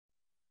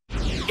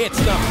It's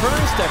the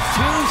first of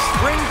 2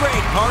 spring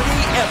break party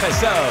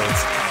episodes.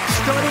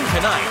 Starting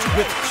tonight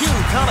with 2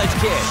 college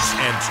kids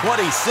and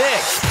 26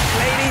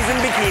 ladies in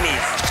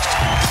bikinis.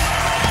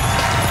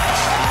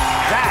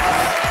 That's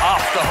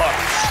off the hook.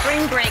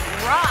 Spring break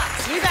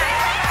rocks. You guys.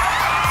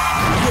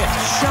 With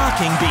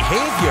shocking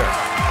behavior.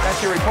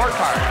 That's your report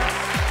card.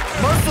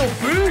 Muscle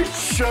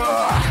Beach.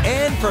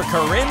 And for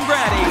Kerinne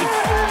Bratty,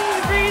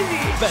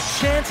 Crazy. the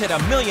chance at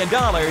 $1 million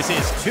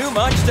is too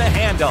much to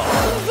handle.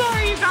 I'm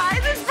sorry, you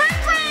guys. It's spring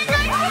break.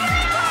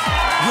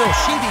 Will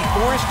she be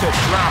forced to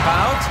drop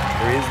out?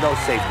 There is no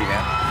safety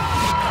net.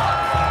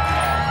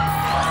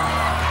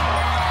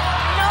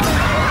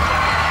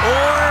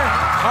 Or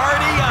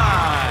party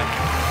on?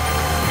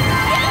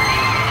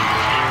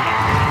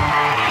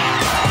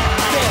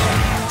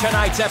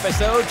 Tonight's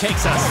episode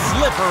takes a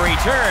slippery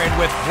turn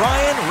with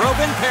Brian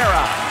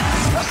Robin-Pera.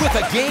 With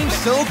a game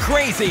so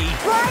crazy,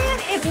 Brian,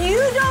 if you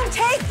don't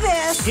take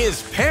this,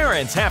 his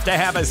parents have to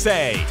have a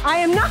say. I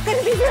am not going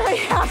to be very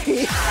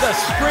happy. The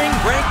spring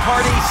break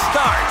party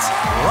starts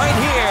right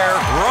here,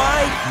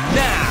 right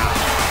now.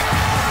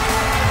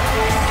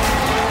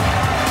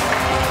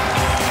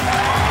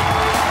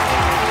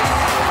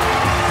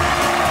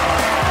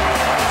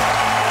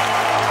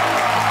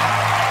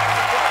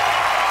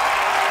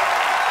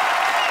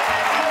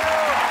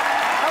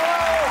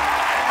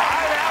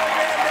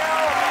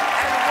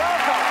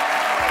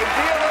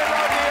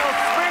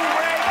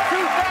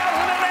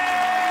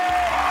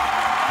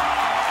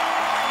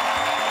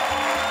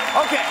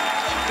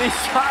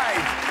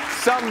 Besides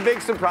some big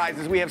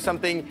surprises, we have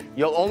something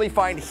you'll only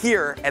find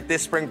here at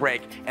this spring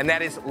break, and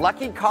that is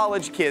lucky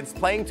college kids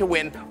playing to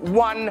win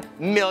 $1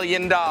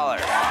 million. Oh,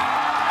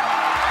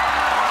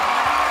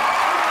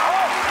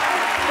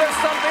 there's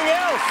something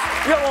else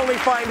you'll only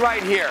find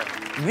right here.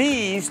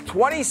 These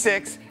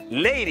 26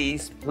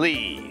 ladies,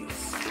 please.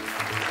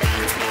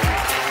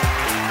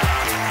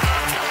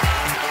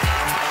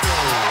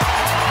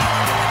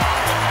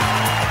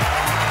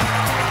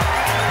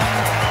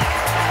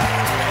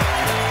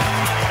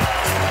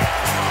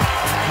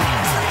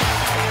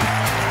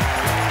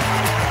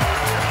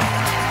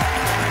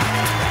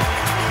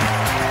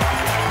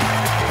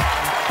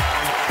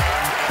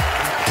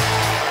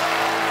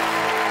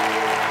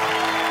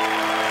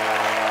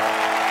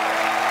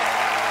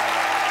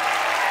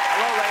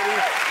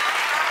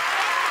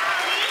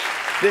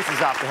 This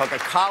is off the hook. A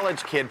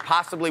college kid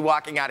possibly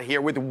walking out of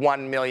here with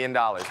 $1 million.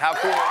 How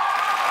cool?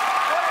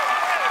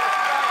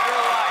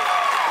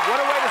 What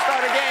a way to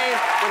start a game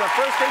with our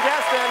first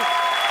contestant,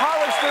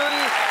 college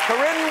student,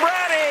 Kerinne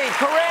Bratty.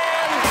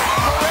 Kerinne!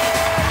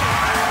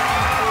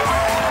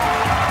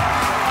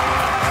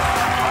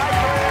 Hi,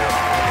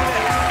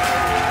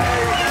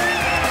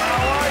 Kerinne.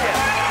 How are you?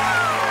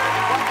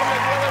 Welcome to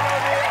Deal or No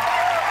Deal.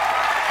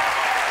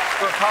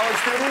 For a college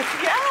student?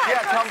 Yeah,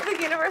 I tell go to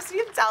the University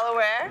of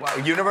Delaware. Wow,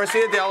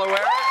 University of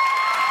Delaware.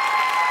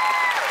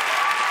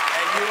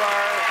 And you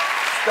are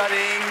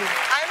studying?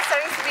 I'm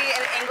studying to be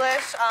an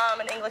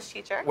English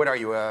teacher. What are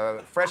you,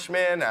 a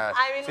freshman?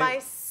 I'm in my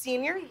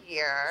senior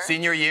year.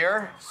 Senior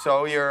year?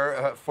 So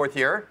you're 4th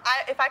year?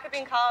 If I could be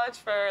in college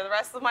for the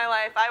rest of my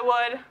life, I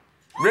would.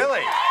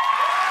 Really?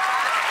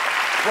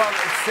 Well,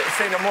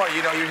 say no more.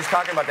 You know, you're just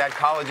talking about that.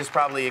 College is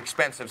probably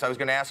expensive. So I was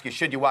going to ask you,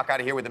 should you walk out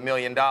of here with $1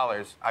 million,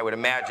 I would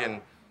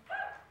imagine,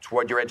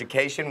 toward your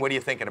education, what are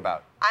you thinking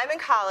about? I'm in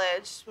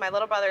college. My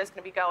little brother is going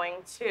to be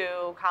going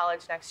to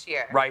college next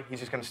year. Right, he's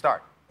just going to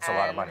start. It's a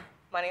lot of money.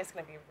 Money is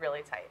going to be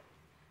really tight.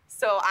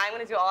 So I'm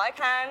going to do all I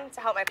can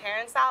to help my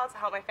parents out, to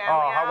help my family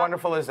out. Oh, how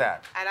wonderful is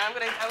that? And I'm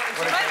going to do my best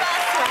to have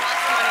lots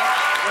of money.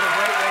 What a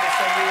great way to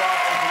send you off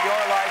into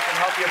your life and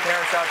help your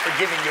parents out for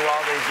giving you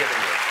all they've given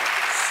you.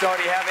 So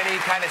do you have any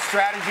kind of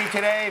strategy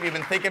today? Have you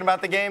been thinking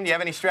about the game? Do you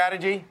have any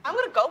strategy? I'm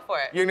going to go for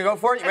it. You're going to go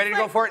for it? You ready to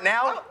go for it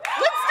now? Let's do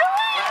it!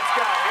 Let's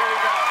go. Here we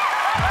go.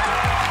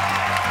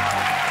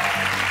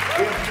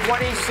 We have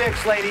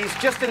 26 ladies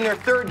just in their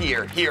 3rd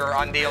year here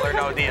on Deal or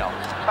No Deal.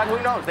 But who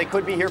knows? They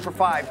could be here for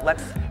 5.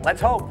 Let's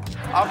hope.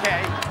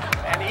 Okay.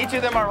 And each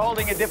of them are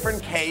holding a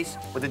different case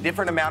with a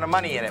different amount of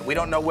money in it. We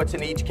don't know what's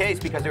in each case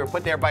because they were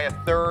put there by a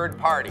third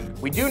party.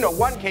 We do know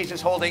one case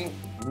is holding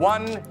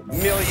 $1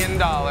 million.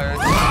 Down to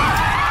 1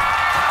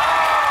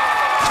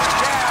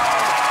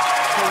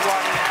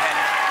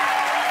 penny.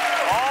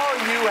 All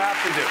you have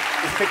to do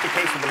is pick the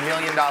case with $1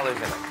 million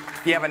in it.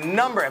 Do you have a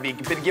number? Have you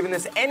been given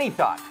this any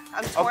thought?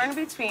 I'm torn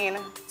between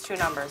 2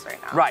 numbers right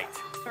now. Right.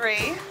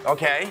 3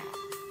 Okay.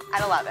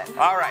 and 11.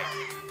 All right.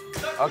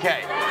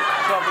 Okay.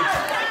 So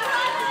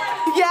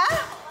Yeah?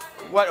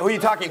 what? Who are you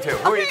talking to?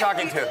 Who are you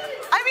talking to?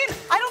 I mean,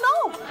 I don't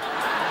know.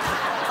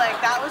 Like,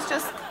 that was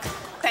just,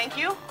 thank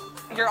you.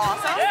 You're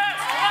awesome. Yes.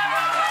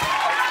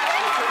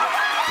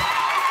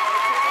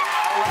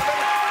 11?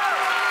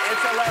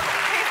 It's 11.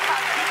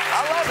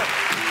 11.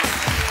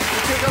 You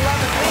took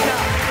 11. Lena,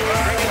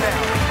 bring it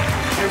down.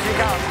 Here she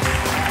comes.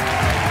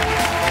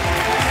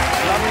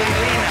 Lovely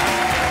Lena.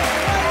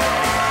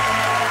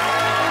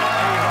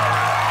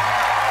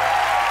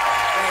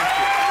 Thank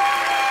you.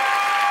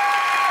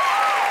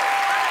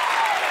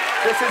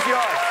 This is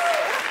yours.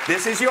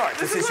 This is yours.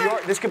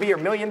 This could be your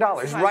 $1 million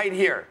right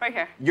here. Right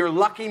here. Your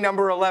lucky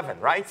number 11,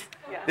 right?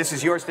 Yeah. This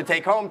is yours to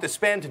take home, to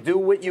spend, to do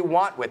what you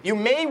want with. You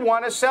may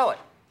want to sell it.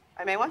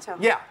 I may want to.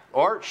 Yeah,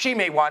 or she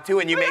may want to,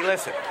 and you may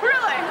listen.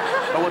 Really?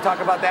 But we'll talk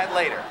about that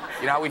later.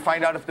 You know how we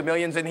find out if the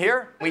million's in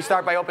here? We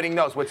start by opening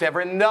those.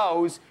 Whatever in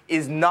those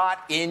is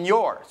not in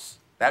yours.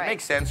 That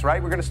makes sense,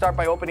 right? We're going to start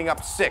by opening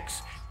up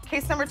 6.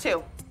 Case number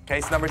 2.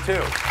 Case number 2.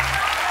 Open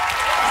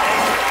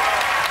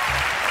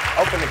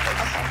the case.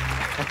 Okay.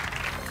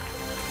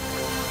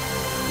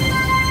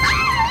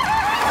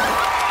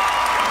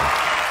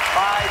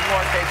 5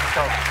 more cases to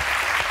open.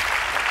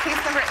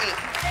 Case number 8.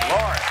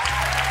 Lauren.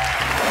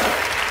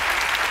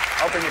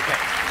 Open your case.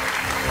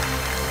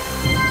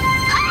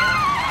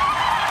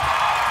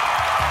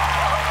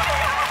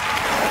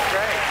 That's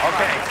great.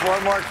 Okay,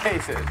 4 more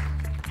cases.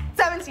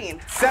 17.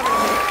 17.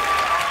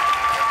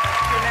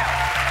 Here now.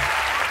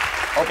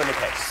 Open the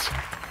case.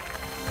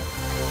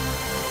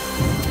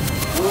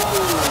 Ooh.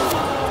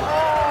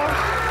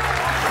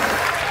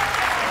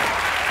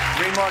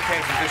 3 more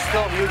cases. There's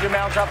still huge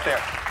amounts up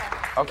there.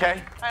 Okay? All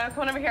right, I'm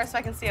coming over here so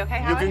I can see, okay,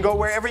 Howie? You can go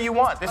wherever you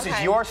want. This is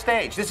your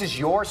stage. This is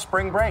your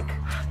spring break.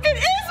 It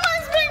is my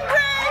spring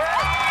break!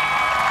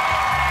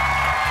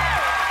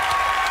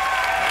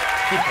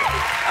 Keep it.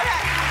 Okay.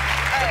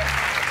 All right.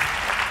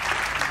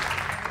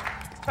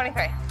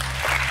 23.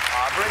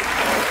 Aubrey.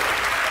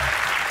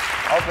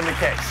 Open the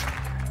case.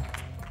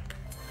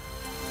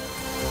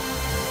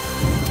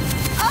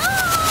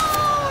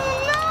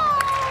 Oh, no!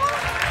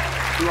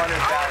 200,000.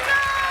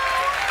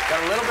 Got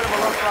a little bit of a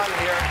rough run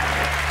here.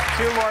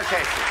 2 more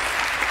cases.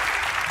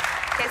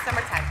 Case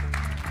number 10.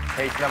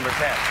 Case number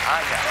 10.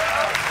 I got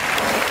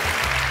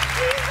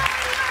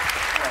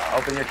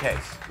it. Open your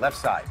case. Left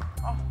side.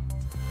 Oh.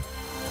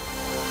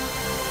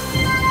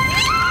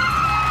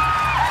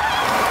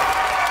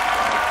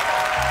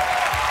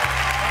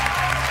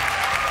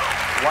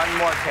 One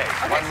more case.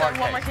 Okay,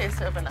 one more case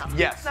to open now.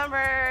 Yes.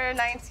 Number 19.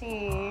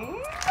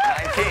 19.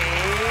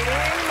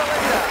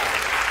 Melinda.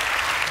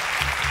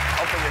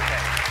 Open your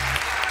case.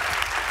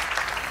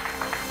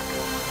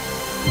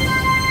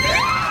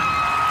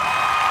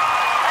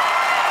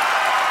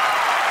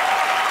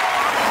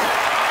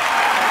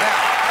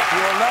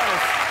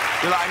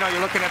 I know you're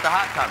looking at the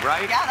hot tub,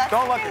 right? Yeah, that's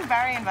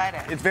very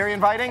inviting. It's very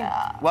inviting?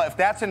 Yeah. Well, if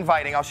that's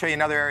inviting, I'll show you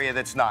another area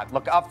that's not.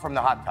 Look up from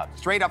the hot tub.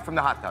 Straight up from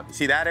the hot tub. You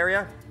see that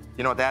area?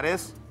 You know what that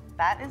is?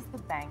 That is the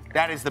banker.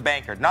 That is the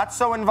banker. Not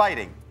so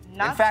inviting.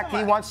 Not in fact, so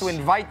he much. wants to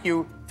invite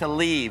you to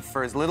leave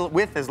for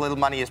with as little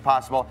money as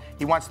possible.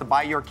 He wants to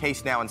buy your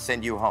case now and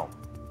send you home.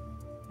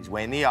 He's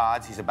weighing the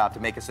odds. He's about to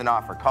make us an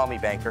offer. Call me,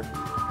 banker.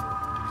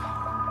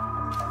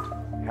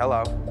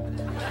 Hello.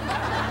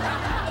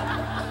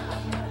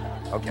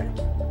 Okay.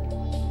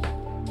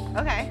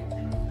 Okay.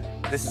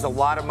 This is a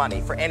lot of money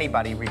for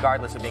anybody,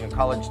 regardless of being a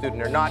college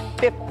student or not.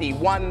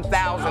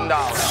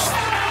 $51,000.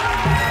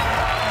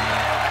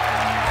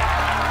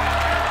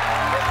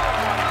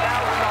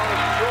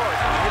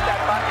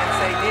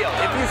 Deal.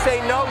 If you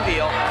say no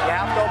deal, you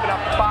have to open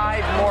up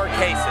 5 more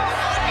cases.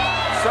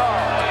 So,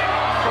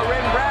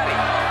 Kerinne Bratty,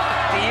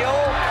 deal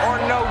or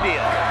no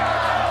deal?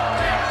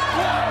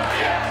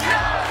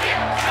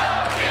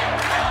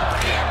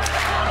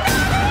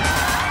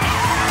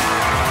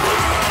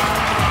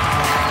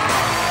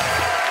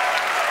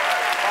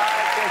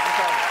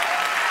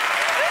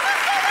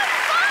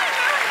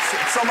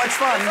 So much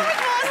fun.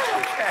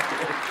 Okay.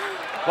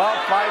 Well,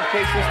 5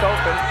 cases to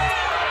open.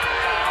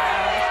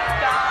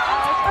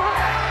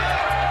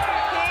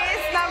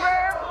 Case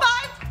number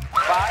 5.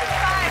 5?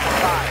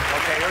 5.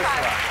 Okay, here's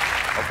the one.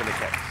 Open the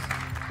case.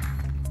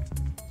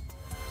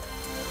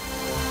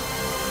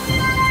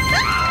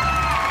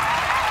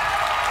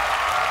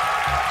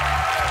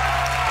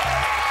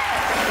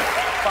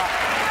 Five.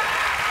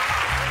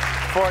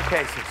 4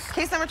 cases.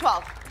 Case number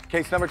 12.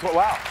 Case number 12.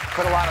 Wow,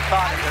 put a lot of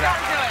thought into that.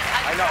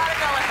 I gotta do it.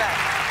 I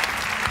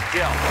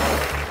Jill.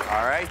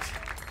 All right.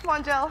 Come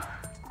on, Jill.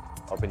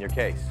 Open your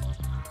case.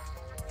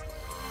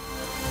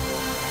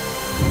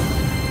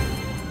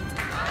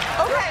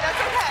 Okay,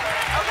 that's okay.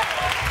 Okay.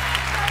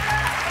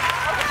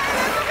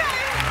 That's okay.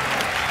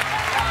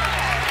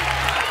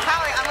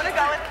 Howie, I'm gonna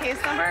go with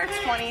case number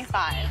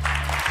 25.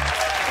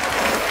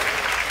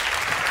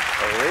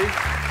 Haley,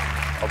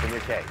 open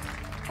your case.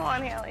 Come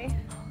on, Haley.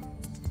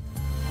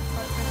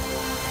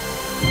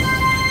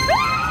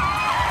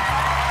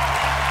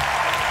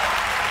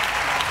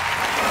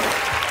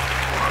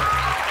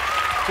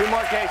 Two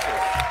more cases. 1.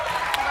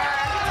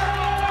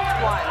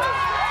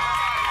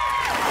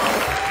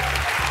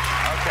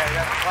 Okay,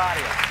 that's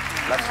Claudia.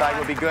 Left side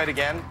will be good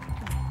again,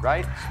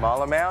 right?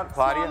 Small amount,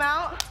 Claudia. Small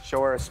amount.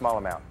 Show her a small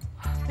amount.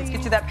 Let's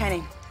get you that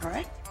penny, all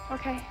right?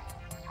 Okay.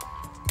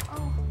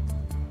 Oh.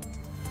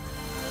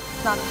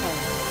 Not a penny.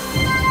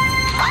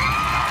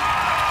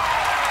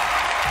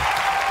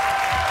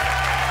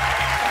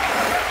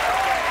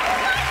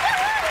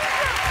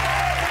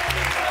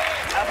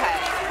 Okay.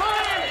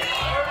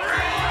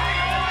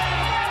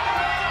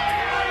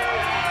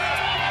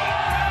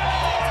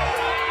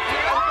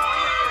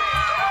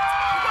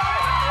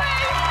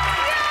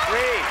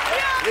 3.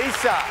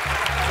 Lisa.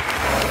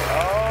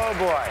 Oh,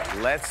 boy.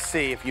 Let's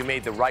see if you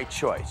made the right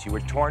choice. You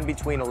were torn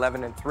between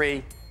 11 and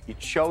 3. You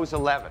chose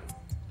 11.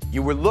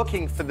 You were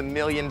looking for the $1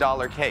 million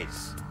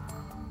case.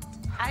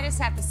 I just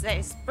have to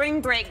say,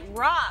 spring break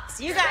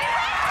rocks. You guys.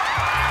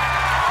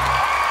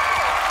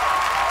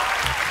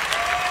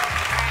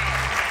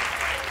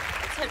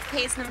 So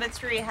case number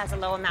 3 has a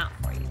low amount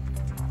for you.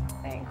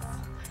 Thanks.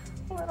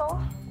 A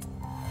little.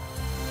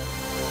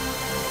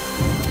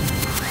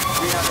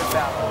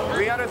 300,000.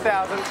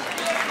 300,000.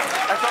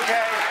 That's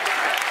okay.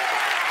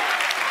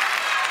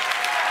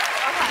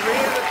 3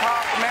 of the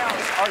top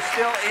amounts are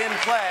still in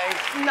play.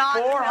 Not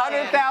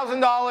 $400,000,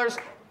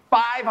 $500,000, and $1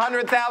 million.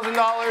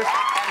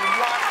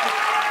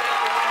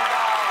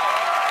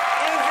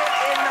 Is it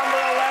in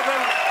number 11?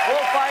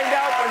 We'll find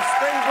out when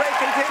spring break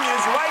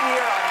continues right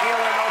here on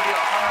Deal or No Deal.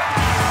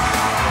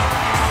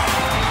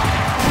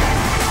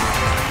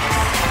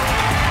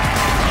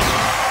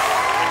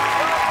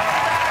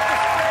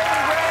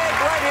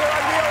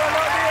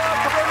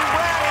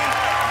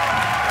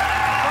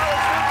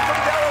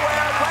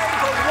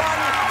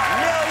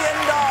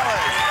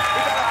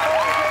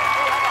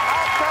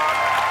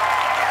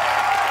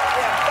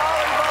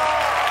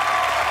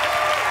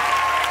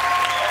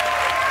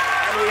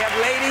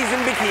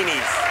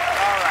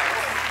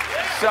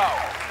 So,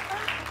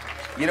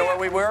 you know where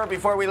we were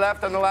before we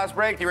left on the last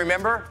break? Do you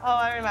remember? Oh,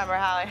 I remember,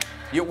 Howie.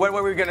 What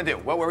were we going to do?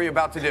 What were we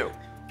about to do?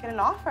 Get an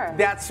offer.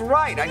 That's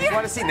right. I just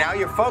want to see. Now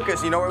you're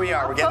focused. You know where we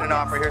are. We're getting an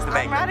offer. Here's the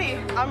bank. I'm ready.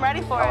 I'm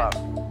ready for it.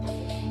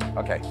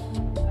 Okay.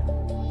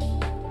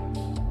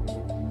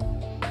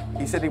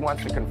 He said he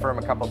wants to confirm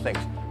a couple things.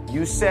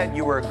 You said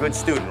you were a good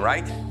student,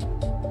 right?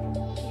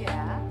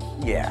 Yeah.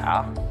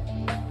 Yeah.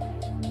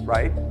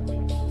 Right?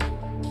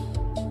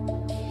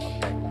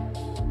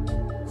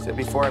 Said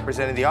before I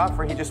presented the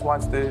offer, he just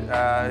wants to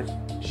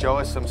show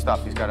us some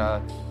stuff. He's got a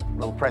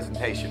little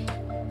presentation.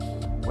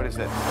 What is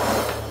this?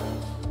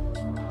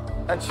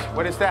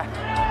 What is that?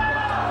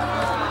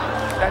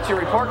 That's your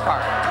report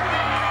card.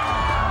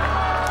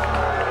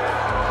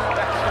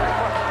 That's your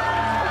report.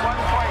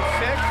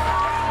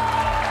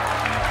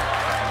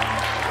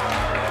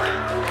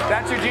 1.6.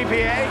 That's your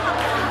GPA?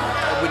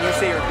 When you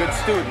say you're a good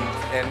student,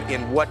 and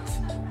in what?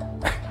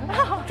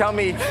 Tell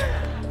me.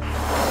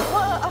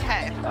 Well,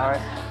 okay. All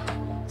right.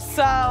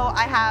 So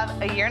I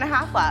have a year and a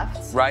half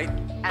left. Right.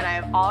 And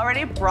I've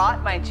already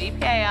brought my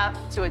GPA up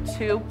to a 2.8.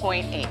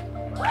 Really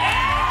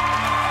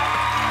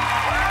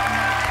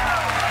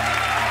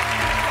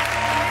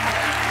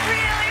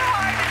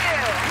hard to do.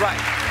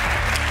 Right.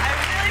 I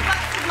really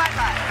busted my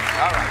butt.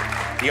 All right.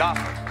 The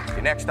offer,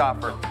 the next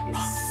offer is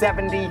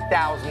 $70,000.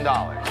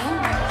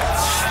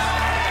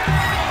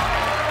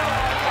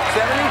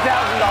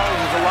 $70,000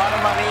 is a lot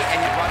of money,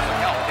 and you brought some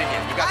help, didn't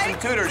you? You got some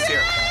tutors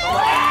here.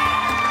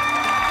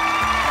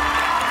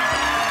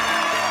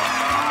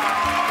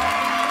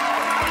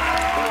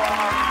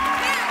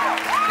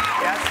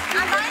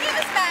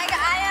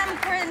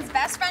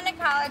 Best friend in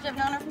college. I've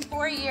known her for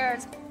 4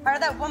 years. Part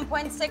of that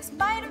 1.6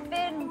 might have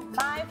been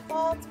my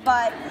fault,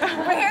 but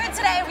we're here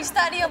today. We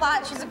study a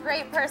lot. She's a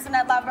great person.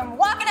 I love her. I'm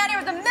walking out here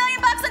with $1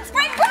 million in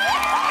spring break.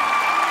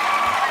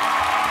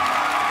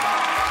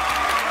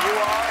 You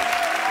are?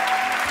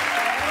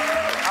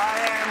 I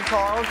am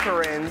Carl,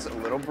 Kerinne's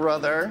little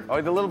brother.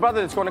 Oh, the little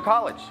brother that's going to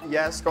college.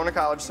 Yes, going to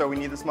college, so we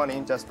need this money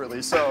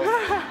desperately. So.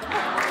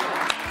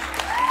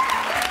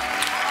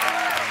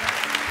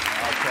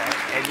 Okay.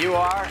 And you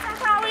are?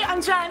 Howie,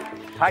 I'm Jen.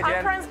 Hi, Jen.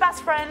 I'm Kerinne's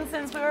best friend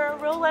since we were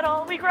real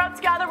little. We grew up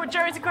together. We're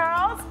Jersey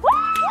girls. Woo!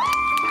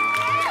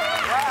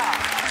 Wow.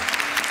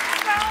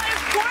 Carol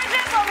is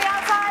gorgeous on the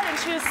outside, and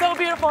she is so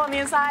beautiful on the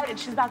inside, and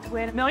she's about to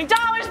win $1 million, baby!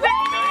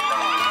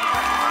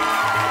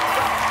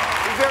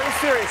 Be very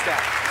serious now.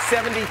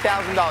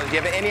 $70,000. Do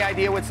you have any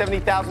idea what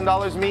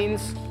 $70,000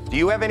 means? Do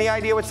you have any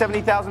idea what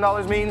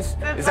 $70,000 means?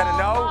 Is that a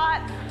no? It's a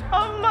lot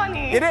of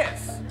money. It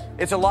is.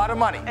 It's a lot of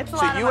money. It's a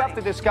lot of you money. have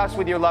to discuss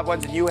with your loved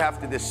ones, and you have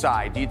to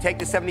decide. Do you take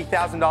the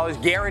 $70,000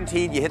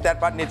 guaranteed, you hit that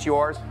button, it's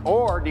yours,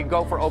 or do you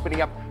go for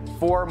opening up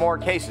 4 more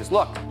cases?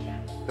 Look,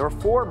 there are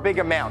 4 big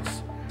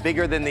amounts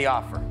bigger than the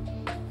offer.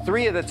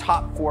 3 of the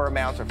top 4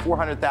 amounts are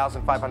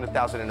 $400,000,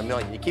 $500,000, and $1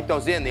 million. You keep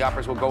those in, the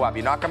offers will go up.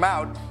 You knock them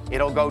out,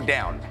 it'll go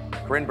down.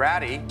 Kerinne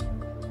Bratty,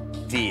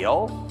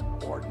 deal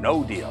or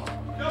no deal?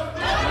 No.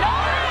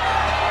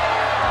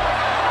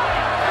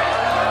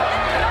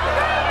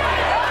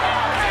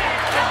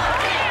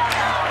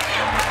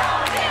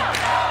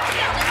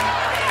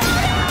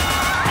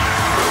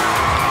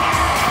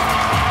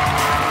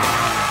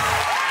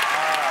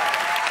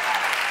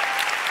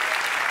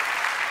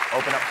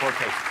 Open up 4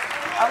 cases.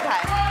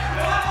 Okay.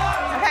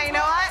 Okay, you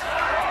know what?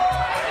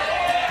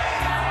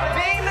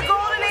 Being the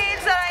golden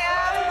age that I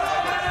am,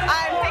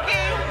 I'm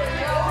picking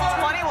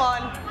 21.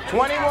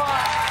 21.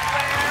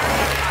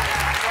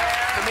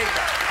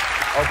 Tamika,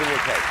 open your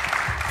case.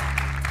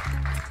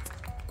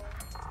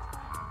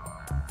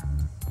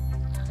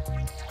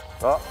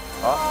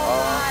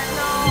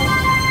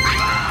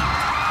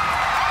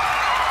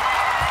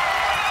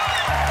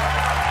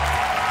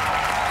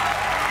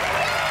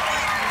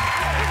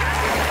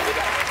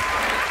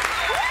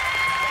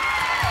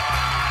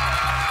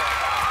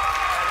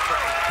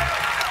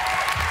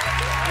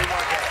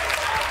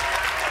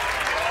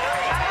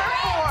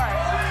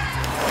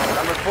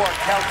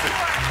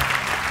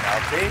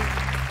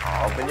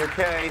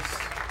 case.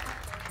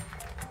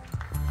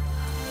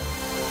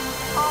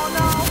 Oh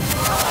no.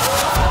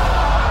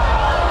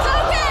 It's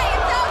okay,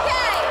 it's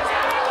okay.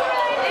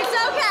 It's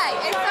okay,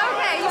 it's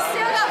okay. You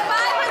still got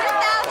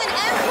 500,000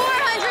 and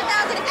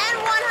 400,000 and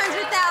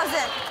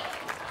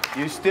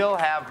 100,000. You still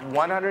have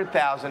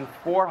 100,000,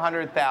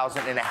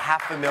 400,000, and $500,000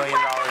 left in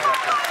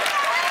stake.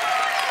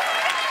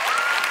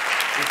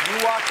 If you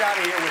walked out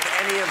of here with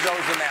any of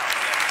those amounts,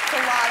 It's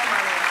a lot of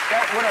money.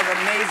 what an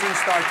amazing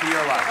start to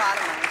your life. A lot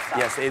of money. So.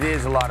 Yes, it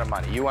is a lot of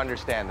money. You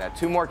understand that.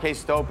 2 more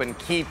cases to open.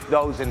 Keep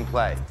those in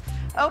play.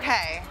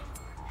 Okay.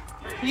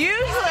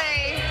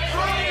 Usually,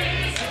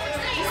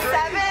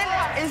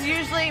 7 is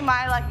usually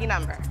my lucky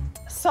number.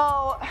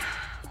 So,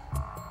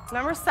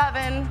 number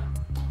 7,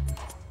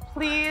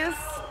 please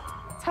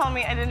tell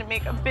me I didn't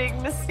make a big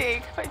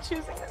mistake by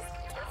choosing this.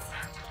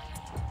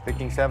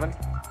 Picking 7?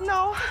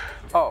 No.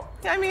 Oh.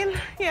 I mean,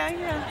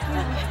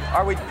 yeah.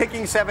 Are we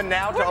picking 7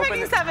 now to We're open?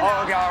 picking 7 Oh,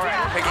 now. okay, all right.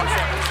 Yeah. We're picking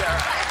 7,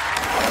 Sarah.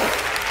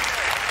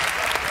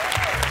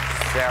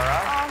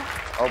 Sarah,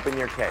 open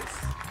your case.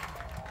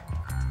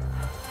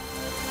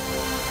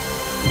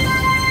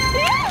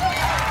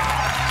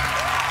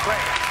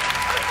 Great.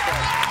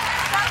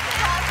 That's a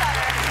lot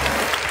better.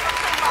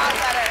 That's a lot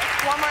better.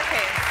 One more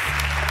case.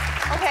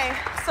 Okay,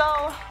 so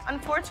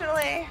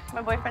unfortunately,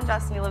 my boyfriend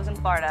Justin, he lives in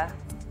Florida,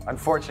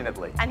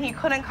 Unfortunately. and he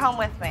couldn't come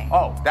with me.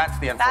 Oh, that's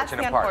the That's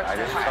unfortunate the part.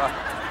 unfortunate I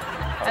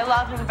part. I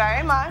love him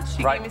very much.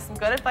 He Right. gave me some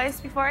good advice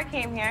before I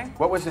came here.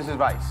 What was his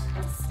advice?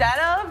 Instead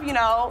of,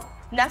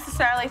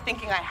 necessarily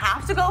thinking I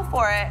have to go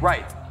for it,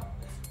 Right.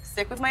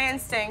 stick with my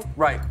instinct,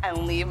 Right.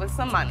 and leave with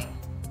some money.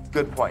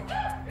 Good point. So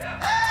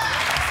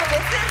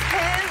this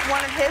is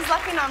one of his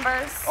lucky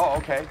numbers. Oh,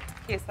 okay.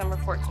 Case number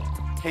 14.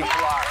 Case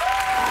Pilar.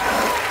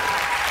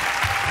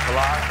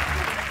 Pilar,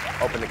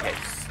 open the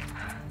case.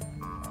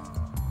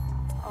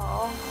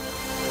 Oh.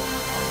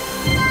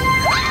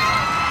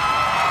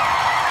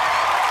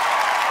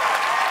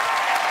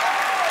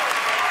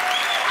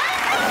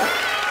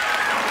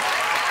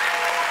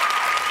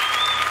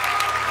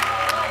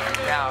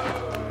 Now,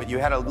 but you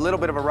had a little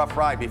bit of a rough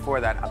ride before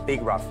that, a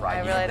big rough ride.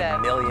 I You really hit did.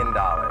 $1 million.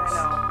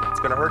 I know. It's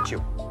gonna hurt you.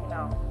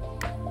 No.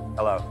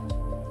 Hello.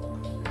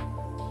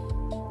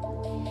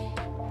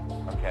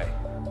 Okay.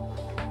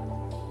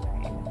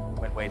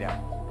 Went way down.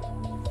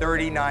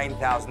 $39,000.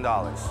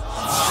 $39,000.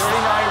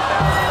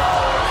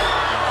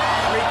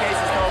 3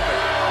 cases to open.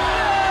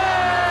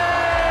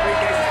 3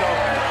 cases to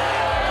open.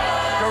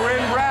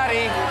 Kerinne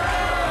Bratty,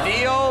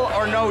 deal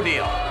or no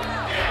deal? No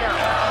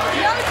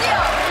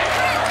deal.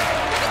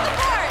 Look at the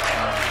board.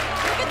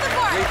 Look at the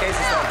board. 3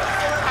 cases to open.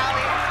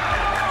 Howie.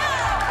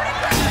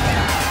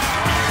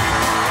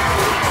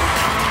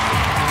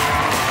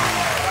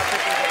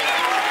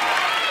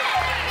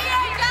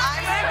 I'm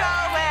gonna go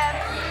with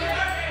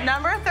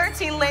number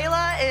 13.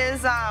 Layla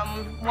is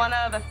one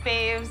of the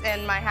faves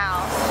in my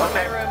house. One of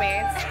my Okay.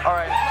 roommates. All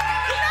right.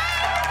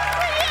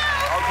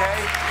 Okay.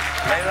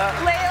 Layla,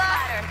 Layla,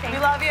 we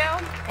love you.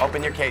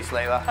 open your case,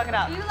 Layla. Hook it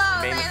up. You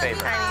love Name a Layla,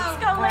 favorite. you love.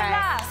 Let's go,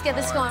 Linda. Let's get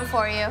this going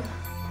for you.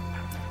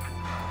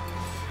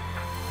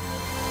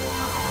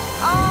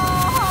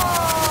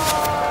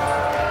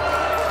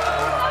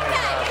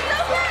 Okay, it's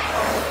okay.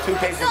 2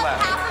 cases Still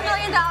left.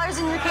 $500,000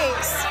 in your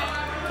case.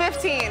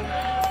 15.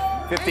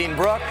 15,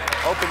 Brooke,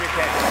 open your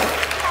case.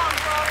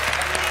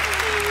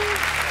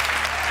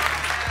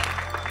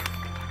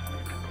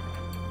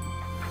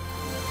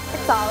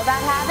 It's all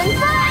about having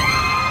fun.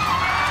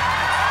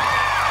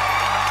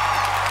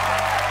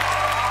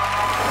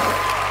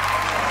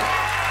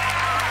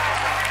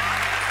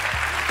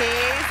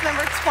 Case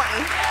number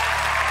 20.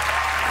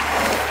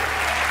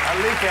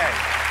 Alike,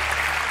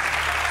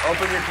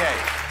 open your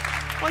case.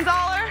 $1.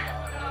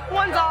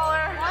 $1.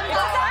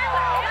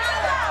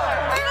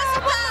 Give us a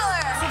dollar.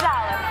 It's a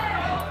dollar.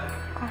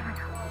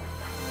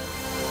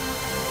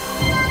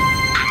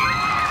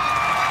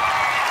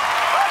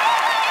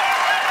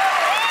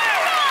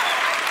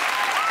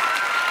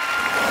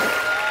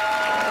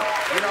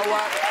 You know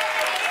what?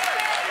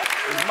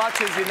 As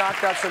much as you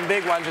knocked out some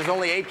big ones, there's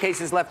only 8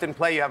 cases left in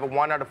play. You have a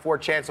 1 out of 4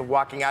 chance of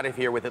walking out of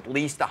here with at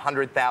least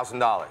 $100,000.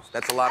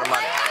 That's a lot of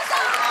money.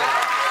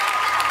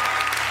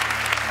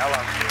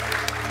 Hello.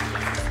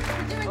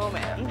 Oh,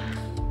 man.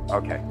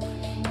 Okay.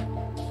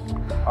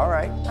 All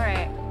right. All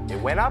right. It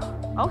went up.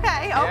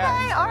 Okay, Yeah.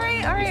 okay, all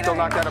right, all right. You still all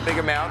right. knocked out a big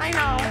amount. I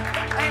know.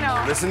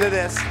 Listen to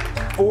this.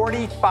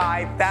 $45,000, 2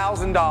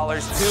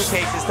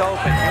 cases to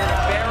open. You're in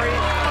a very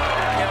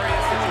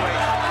precarious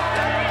situation.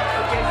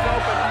 2 cases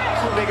open,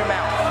 2 big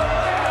amounts.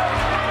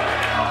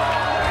 I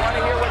want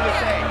to hear what you're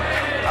saying.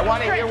 I want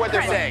to hear what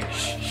they're saying.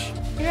 Shh.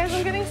 You guys,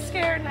 I'm getting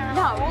scared now.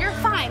 No, you're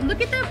fine.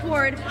 Look at that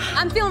board.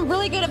 I'm feeling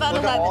really good about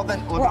Look at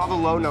 11. all the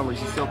low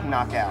numbers you still can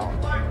knock out.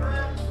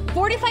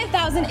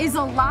 45,000 is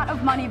a lot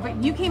of money, but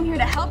you came here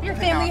to help your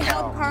family,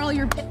 help Carl,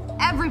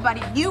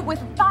 everybody. You, with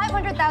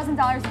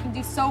 $500,000, you can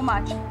do so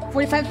much.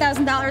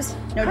 $45,000,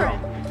 no deal.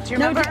 Do you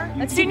remember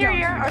That's senior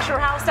year, our shore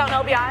house down in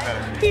LBI?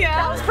 Yeah.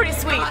 That was pretty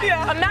sweet.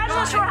 Yeah. Imagine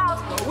a shore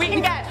house we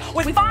can get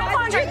with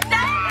 $500,000.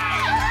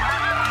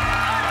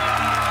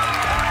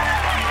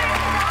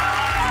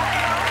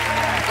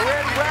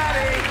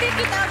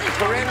 $50,000.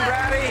 Kerinne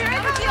Bratty,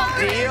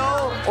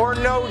 deal or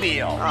no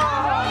deal?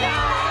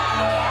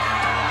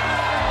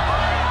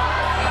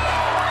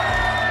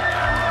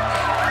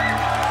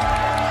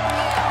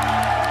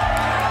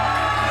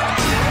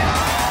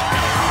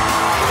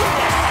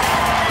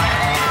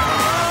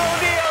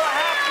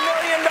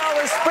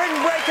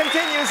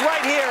 Continues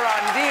right here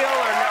on Deal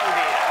or No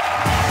Deal.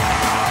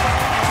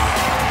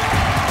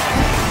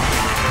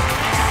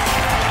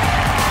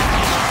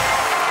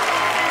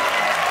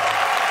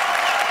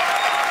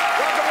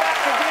 Welcome back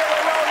to Deal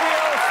or No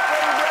Deal.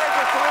 Spring break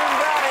with Kerinne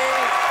Bratty.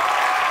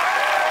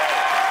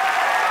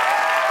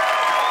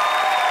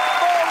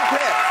 Foam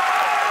pit,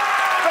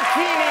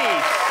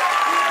 bikinis,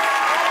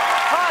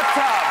 hot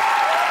tub,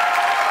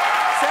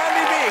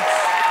 sandy beach.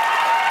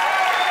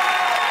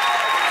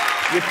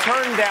 You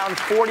turned down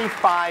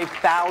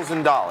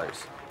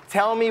 $45,000.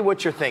 Tell me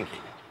what you're thinking.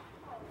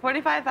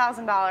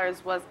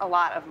 $45,000 was a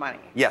lot of money.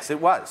 Yes,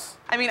 it was.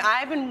 I mean,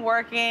 I've been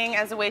working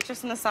as a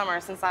waitress in the summer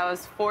since I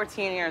was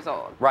 14 years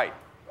old. Right.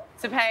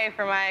 To pay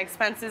for my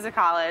expenses at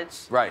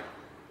college. Right.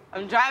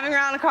 I'm driving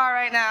around a car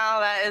right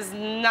now that is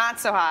not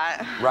so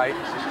hot. Right.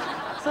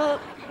 So,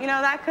 you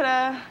know, that could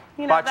have,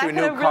 Bought you a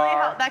new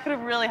car. That could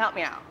have really helped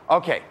me out.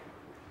 Okay.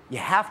 You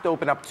have to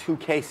open up 2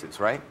 cases,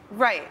 right?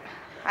 Right.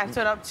 I've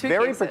stood up 2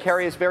 Very cases.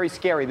 precarious, very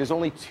scary. There's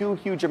only 2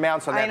 huge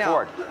amounts on that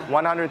board.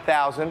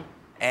 $100,000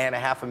 and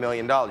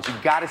 $500,000. You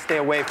got to stay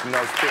away from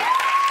those 2. Now,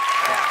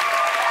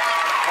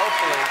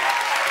 hopefully,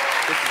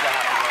 this is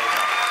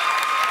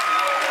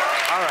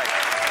 $500,000. All right.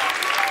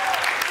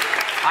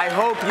 I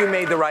hope you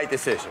made the right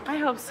decision. I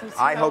hope so too.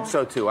 I hope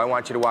so too. I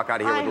want you to walk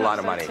out of here with a lot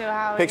of money. Too,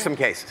 Howie. Pick some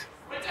cases.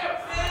 Okay. All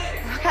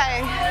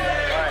right.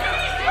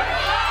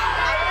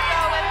 I'm gonna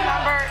go with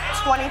number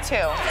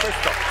 22.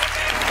 Crystal.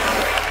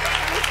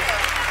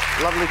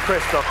 Lovely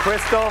Crystal.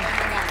 Crystal,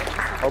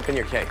 open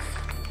your case.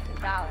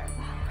 $1.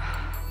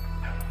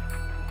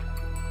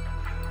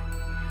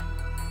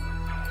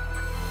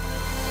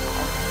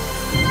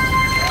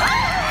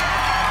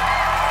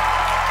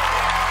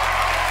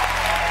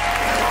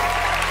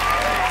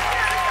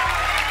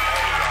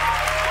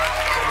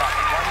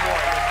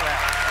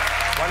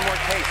 One more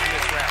case in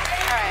this round.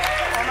 All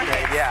right, one more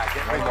case. Yeah,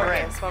 get one more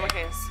in. One more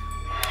case.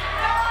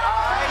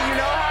 You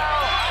know how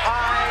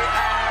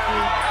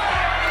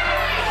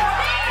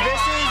this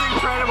is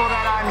incredible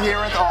that I'm here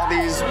with all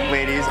these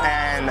ladies,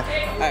 and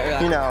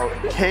you know,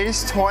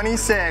 case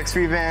 26.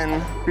 We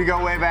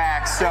go way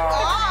back. So.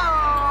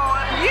 Oh,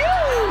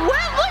 look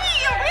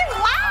at you,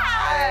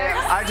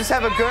 relax. I just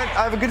have a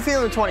good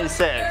feeling with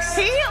 26.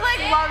 He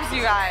loves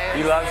you guys.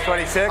 You love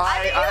 26?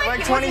 I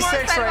like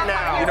 26 right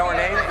now. You know her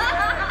name?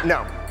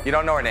 No. You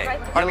don't know her name?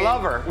 I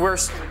love her.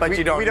 But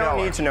you don't know We don't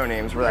her. need to know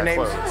names. We're that Her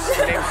close.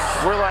 name's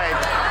We're like,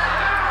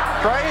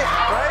 right? Yeah.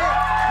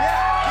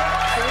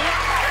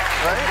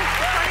 Right?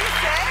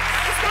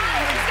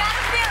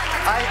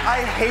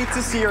 I hate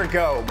to see her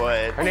go,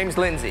 but Her name's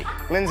Lindsay.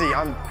 Lindsay,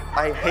 I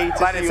hate to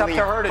But see it's you up to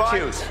leave, her to but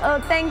choose. Oh,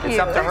 thank you. It's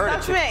up to her to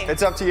That's choose. me.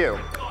 It's up to you. You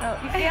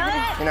feeling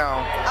it? You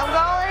know. I'm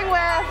going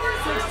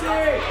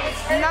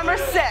with number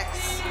 6.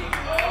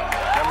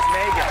 That was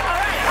Megan.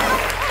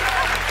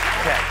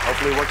 Okay,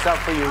 hopefully it works out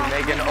for you.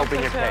 Megan,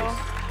 open your case.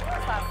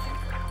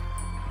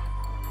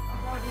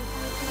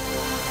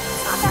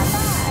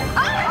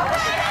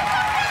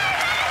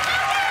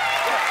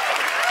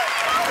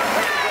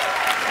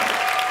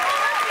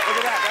 Look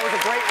at that. That was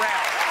a great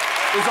round.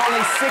 There's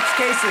only 6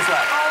 cases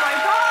left. Oh my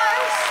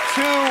gosh.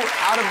 2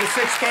 out of the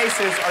 6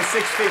 cases are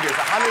 6 figures.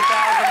 $100,000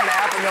 and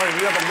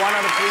 $500,000. You have a 1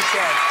 out of 3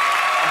 chance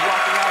of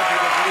walking out of here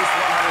with at least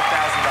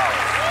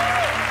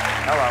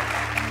 $100,000. Hello.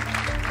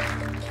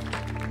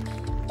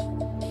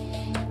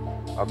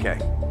 Okay.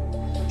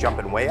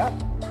 Jumping way up.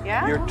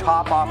 Yeah? Your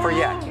top offer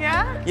yet.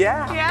 Yeah?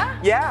 Yeah. Yeah?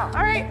 Yeah.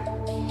 All right.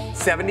 $76,000.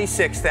 Here's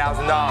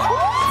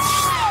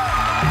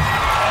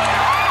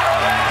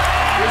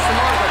some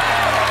more good news.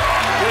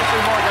 Here's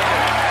some more good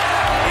news.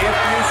 If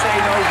you say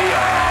no deal,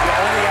 you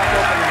only have to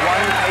open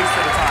 1 case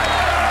at a time.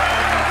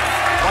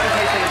 1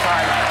 case at a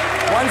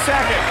time. 1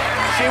 second.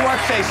 She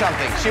wants to say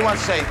something. She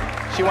wants to say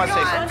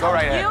something. Go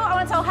right ahead. I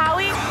want to tell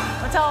Howie, I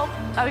want to tell,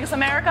 I guess,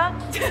 America.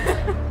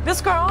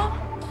 This girl,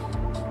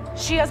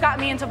 she has gotten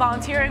me into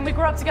volunteering. We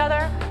grew up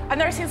together. I've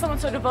never seen someone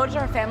so devoted to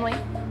her family.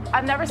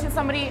 I've never seen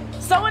somebody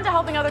so into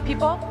helping other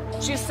people.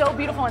 She's so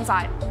beautiful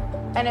inside.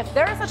 And if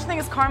there is such a thing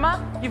as karma,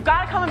 you've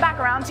got it coming back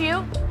around to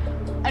you,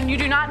 and you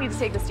do not need to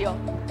take this deal.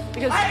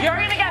 Because you're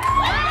gonna get...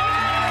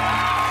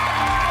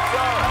 So,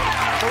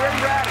 Kerinne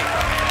Bratty,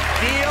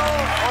 deal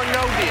or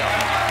no deal?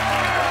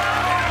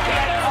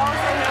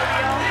 Also no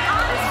deal.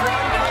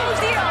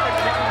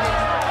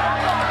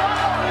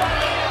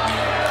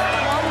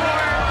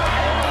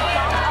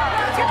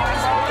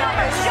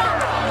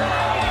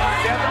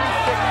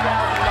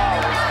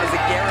 is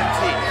a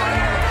guarantee.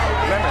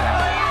 Remember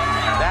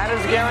that. That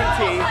is a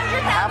guarantee.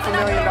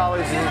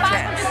 $500,000 is a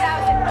chance.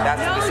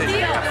 That's the decision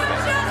you have to make.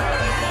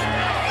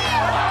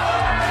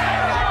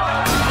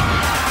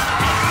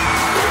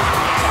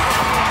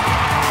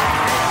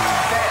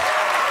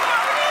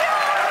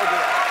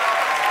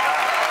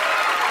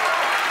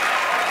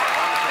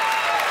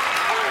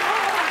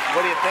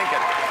 What are you thinking?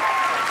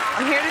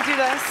 I'm here to do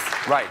this.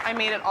 Right. I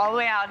made it all the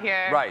way out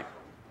here. Right.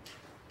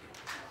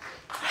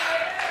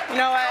 You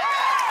know what? I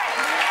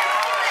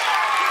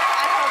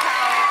hope,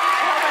 Howie.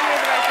 I hope I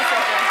made the right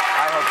decision.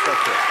 I hope so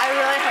too. I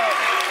really hope.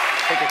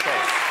 Pick a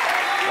case.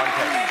 One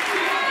case.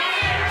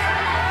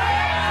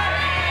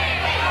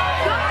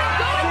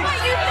 Go with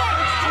what you think.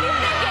 You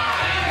think it.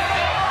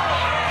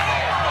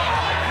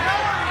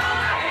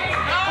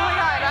 Oh my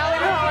God, I don't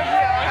even know what to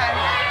do. Okay.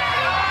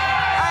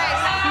 All right,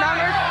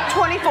 number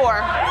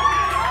 24.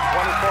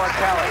 24,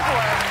 Kelly.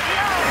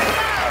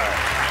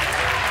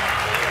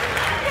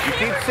 You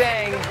keep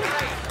saying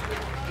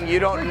you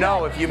don't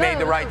know if you made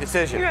the right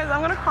decision. You guys,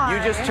 I'm gonna cry.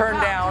 You just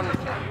turned down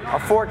a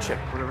fortune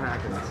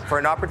for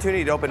an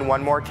opportunity to open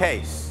one more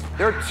case.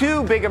 There are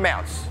two big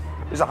amounts.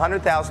 There's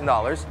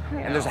 $100,000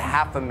 and there's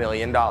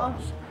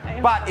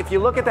 $500,000. But if you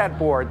look at that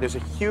board, there's a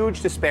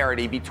huge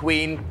disparity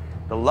between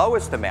the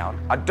lowest amount,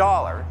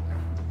 $1,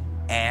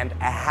 and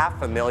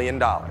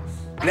 $500,000.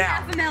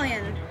 Now,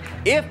 $500,000.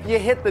 if you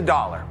hit the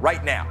dollar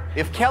right now,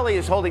 if Kelly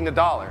is holding the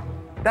dollar,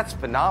 that's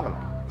phenomenal.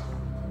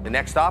 The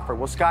next offer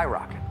will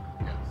skyrocket.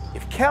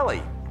 If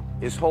Kelly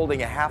is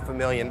holding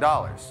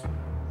 $500,000,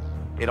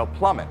 it'll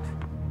plummet.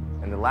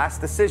 And the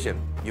last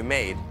decision you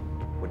made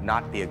would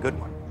not be a good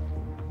one.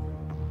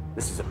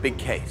 This is a big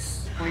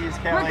case. Please,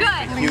 We're Kelly.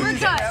 good. Huge We're good.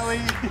 Kelly.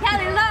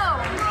 Kelly,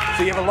 low.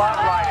 So you have a lot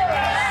riding on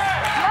it.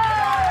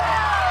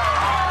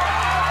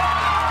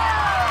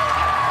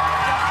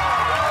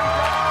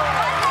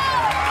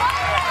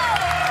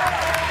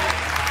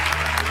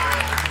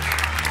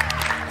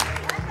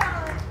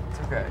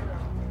 Okay.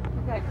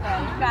 Okay,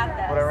 you got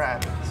this. Whatever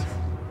happens.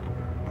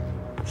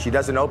 She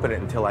doesn't open it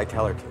until I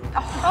tell her to.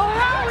 Oh,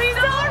 Howie,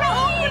 don't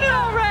open it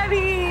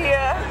already.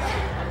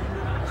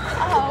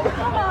 Oh,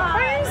 come on.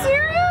 Are you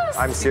serious?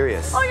 I'm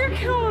serious. Oh, you're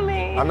killing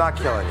me. I'm not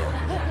killing you.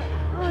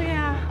 Oh,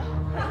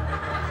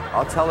 yeah.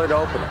 I'll tell her to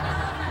open it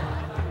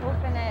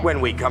Open it. when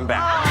we come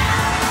back.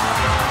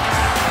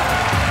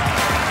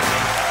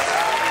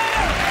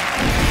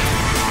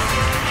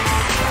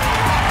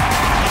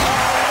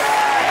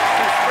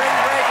 Spring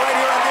break right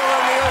here on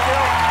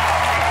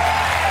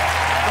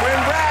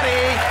Kerinne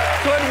Bratty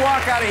could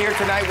walk out of here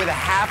tonight with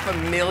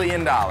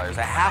 $500,000.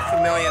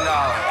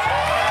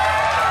 $500,000.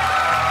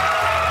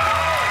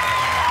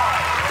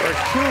 There are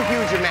two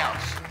huge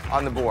amounts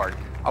on the board.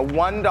 A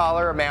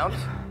 $1 amount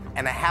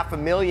and a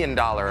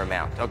 $500,000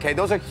 amount. Okay,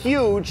 those are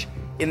huge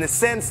in the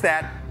sense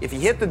that if you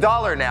hit the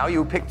dollar now,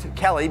 you picked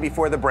Kelly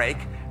before the break,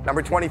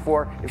 number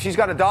 24. If she's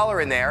got $1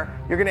 in there,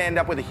 you're gonna end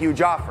up with a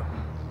huge offer.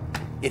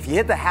 If you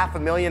hit the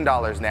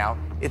 $500,000 now,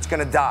 it's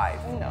gonna dive.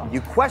 No.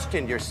 You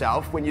questioned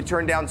yourself when you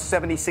turned down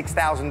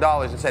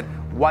 $76,000 and said,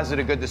 was it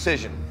a good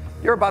decision?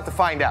 You're about to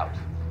find out.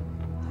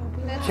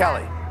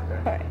 Kelly,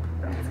 All right,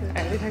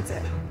 I think that's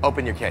it.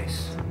 open your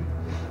case.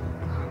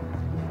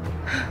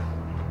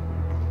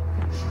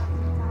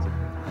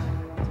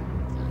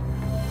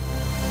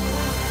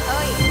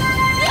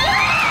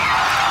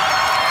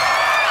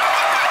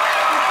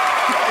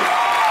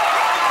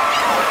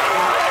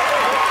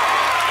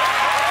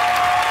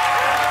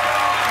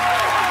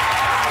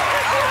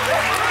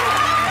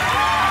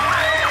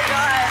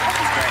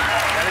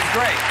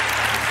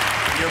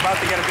 You're about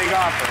to get a big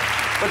offer,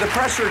 but the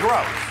pressure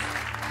grows.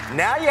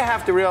 Now you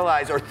have to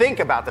realize or think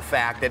about the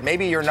fact that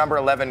maybe your number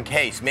 11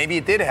 case, maybe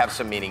it did have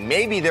some meaning.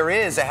 Maybe there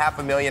is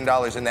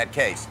 $500,000 in that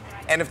case.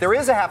 And if there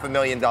is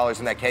 $500,000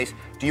 in that case,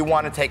 do you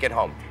want to take it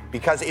home?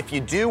 Because if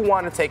you do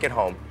want to take it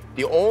home,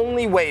 the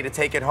only way to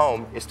take it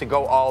home is to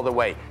go all the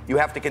way. You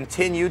have to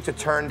continue to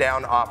turn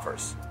down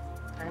offers.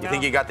 You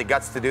think you got the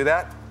guts to do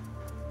that?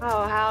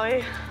 Oh,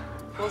 Howie,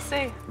 we'll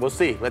see. We'll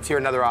see. Let's hear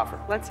another offer.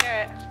 Let's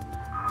hear it.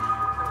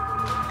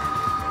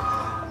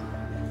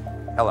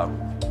 Hello.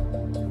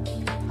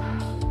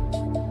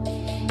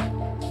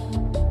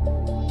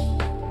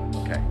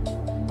 Okay.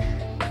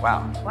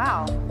 Wow.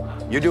 Wow.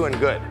 You're doing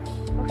good.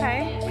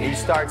 Okay. When he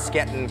starts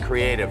getting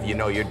creative, you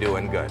know you're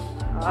doing good.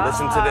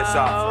 Listen to this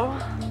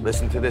offer.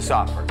 Listen to this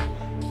offer.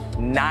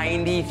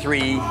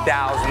 $93,000.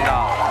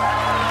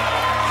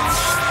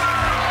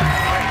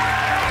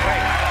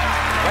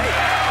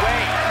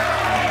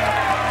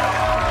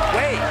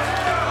 Wait.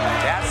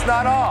 That's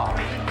not all.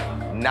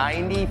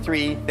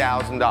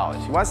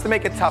 $93,000. He wants to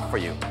make it tough for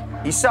you.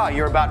 He saw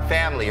you're about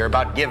family, you're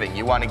about giving,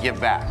 you want to give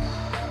back.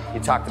 You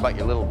talked about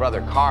your little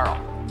brother, Carl.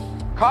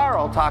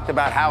 Carl talked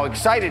about how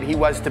excited he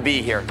was to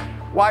be here.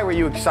 Why were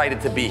you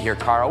excited to be here,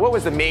 Carl? What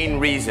was the main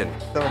reason?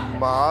 The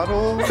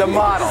model? The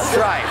models,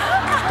 right.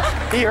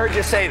 He heard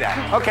you say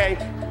that. Okay,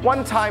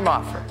 one-time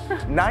offer,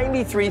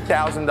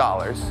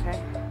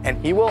 $93,000, and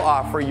he will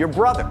offer your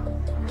brother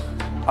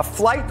a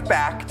flight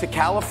back to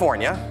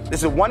California.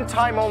 This is a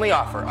one-time only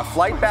offer. A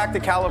flight back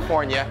to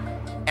California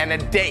and a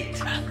date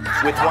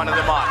with one of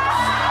the models.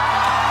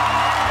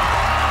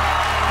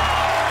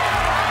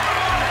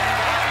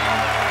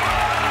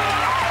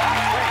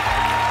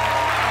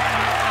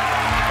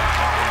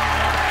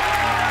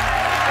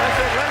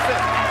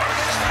 Listen.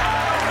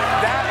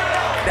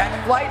 That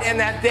flight and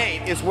that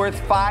date is worth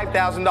 $5,000.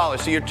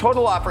 So your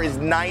total offer is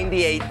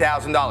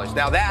 $98,000.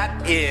 Now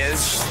that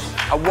is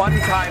a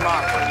one-time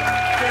offer.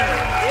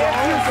 If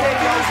you say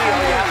no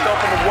deal, you have to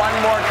open one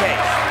more case.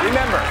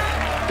 Remember,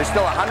 there's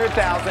still $100,000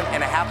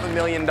 and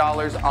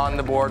 $500,000 on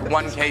the board.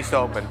 One case to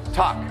open.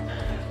 Talk.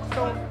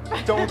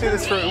 Don't do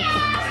this for me.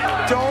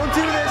 Don't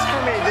do this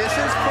for me. This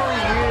is for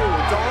you.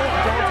 Don't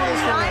do this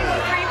for me.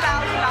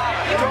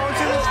 $93,000. Don't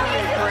do this for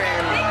me,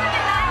 Kerinne.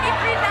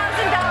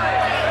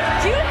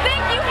 $93,000. Do you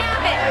think you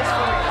have it?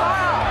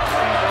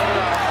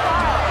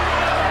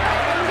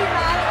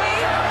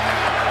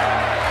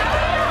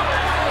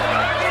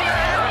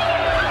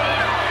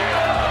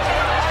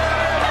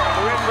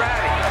 Kerinne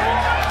Bratty,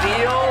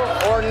 deal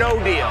or no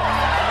deal?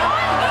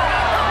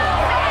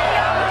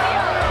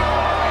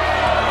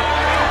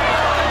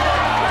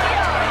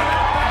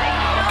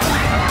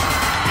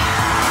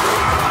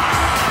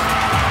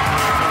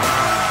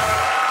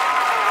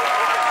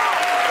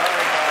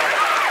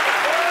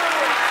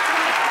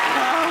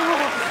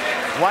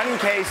 One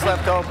case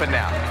left open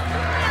now. Go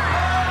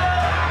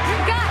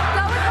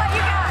with what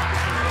you got.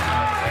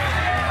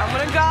 I'm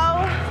gonna go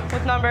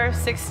with number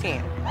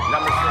 16.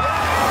 Number 6.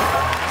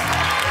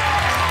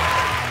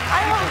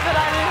 I hope that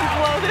I didn't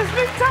blow this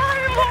big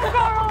time. Oh,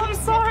 Carl, I'm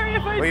sorry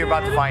if I did. Well, you're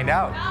about to find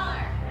out.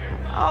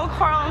 Oh,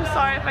 Carl, I'm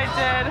sorry if I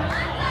did.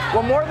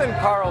 Well, more than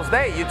Carl's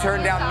day. You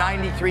turned down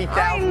 $93,000.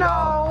 I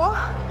know.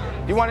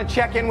 You want to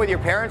check in with your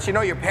parents? You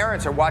know your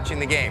parents are watching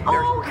the game.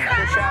 They're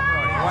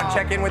chaperoning. You want to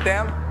check in with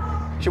them?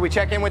 Should we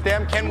check in with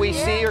them? Can we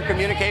see or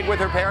communicate with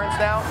her parents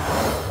now?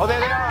 Oh, there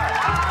they are.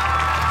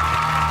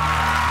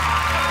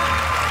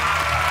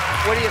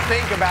 What do you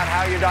think about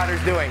how your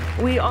daughter's doing?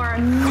 We are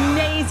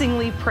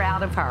amazingly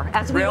proud of her,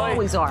 as we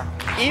always are.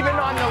 Even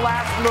on the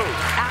last move?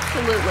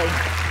 Absolutely.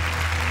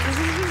 This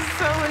is just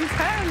so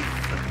intense.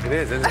 It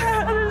is, isn't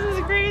it? This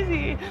is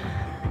crazy.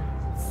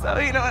 So,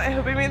 you know what? I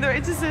hope I made the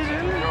right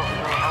decision.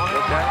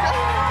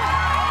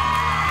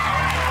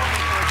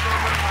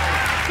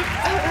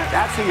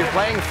 That's who you're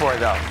playing for,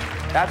 though.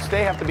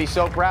 They have to be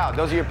so proud.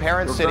 Those are your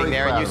parents sitting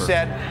there, and you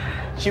said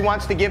she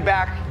wants to give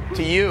back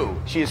to you.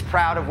 She is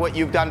proud of what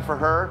you've done for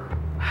her,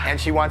 and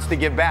she wants to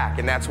give back,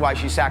 and that's why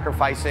she's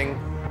sacrificing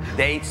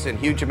dates and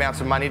huge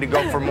amounts of money to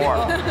go for more.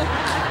 Well,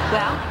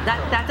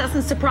 that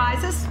doesn't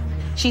surprise us.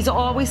 She's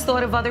always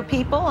thought of other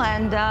people,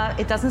 and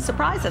it doesn't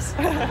surprise us.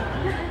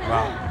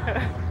 Well,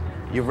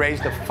 you've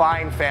raised a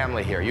fine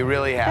family here. You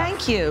really have.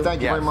 Thank you.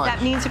 Thank you very much.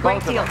 That means a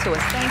great deal to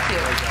us. Thank you.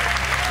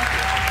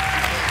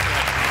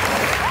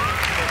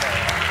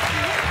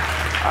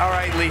 All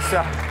right,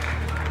 Lisa.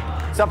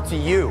 It's up to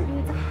you.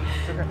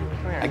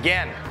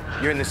 Again,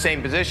 you're in the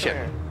same position.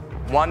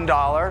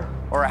 $1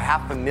 or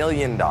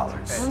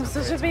 $500,000. I'm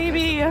such a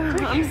baby.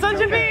 I'm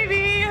such a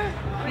baby.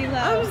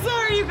 I'm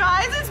sorry, you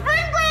guys. It's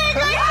spring break. I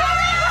shouldn't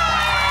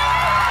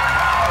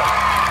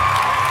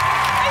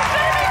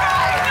be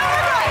crying. No, we're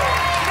crying.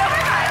 No,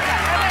 we're crying.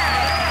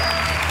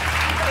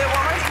 Wait,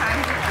 one more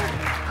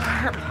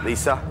time.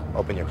 Lisa,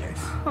 open your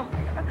case. Oh,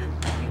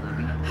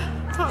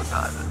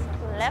 God.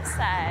 Left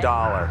side. $1.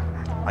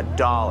 $1.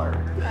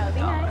 That would be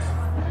nice.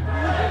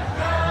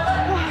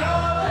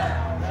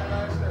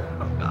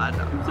 Oh, God.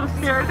 I'm so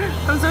scared.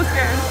 I'm so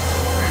scared.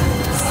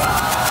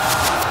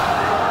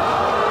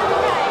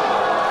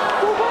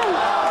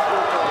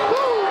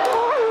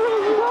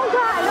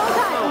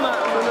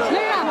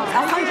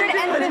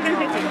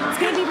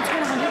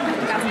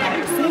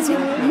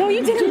 No,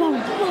 you didn't blow.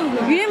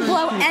 You didn't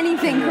blow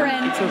anything,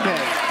 Kerinne. It's okay.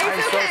 I'm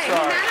so sorry. No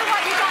matter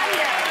what, you got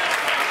here.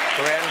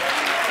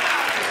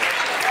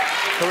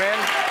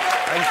 Kerinne,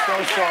 I'm so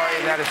sorry.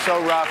 That is so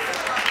rough.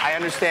 I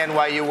understand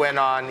why you went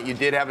on. You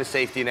did have a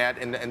safety net,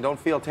 and don't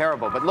feel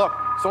terrible. But look,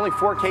 it's only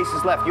 4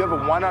 cases left. You have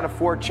a 1 out of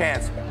 4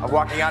 chance of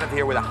walking out of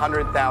here with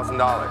 $100,000.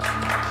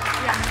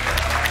 Yeah.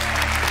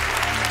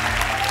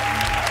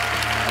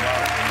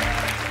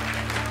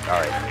 All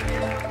right.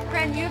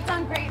 Kerinne, you've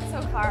done great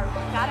so far.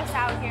 Got us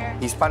out here.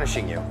 He's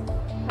punishing you.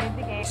 Played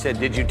the game. He said,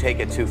 did you take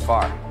it too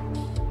far?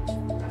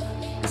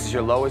 This is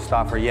your lowest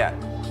offer yet.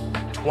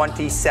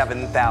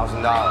 $27,000.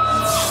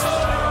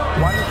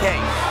 1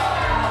 case.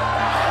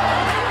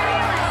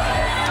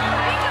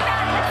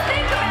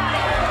 Think about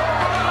it.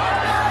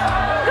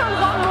 Go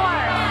one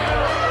more.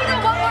 Go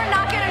one more,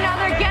 knock it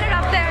another, get it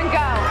up there and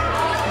go.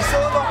 You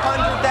still have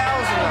 $100,000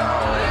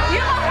 though.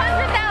 You have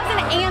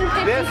 $100,000 and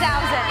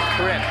 $50,000.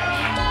 Kerinne,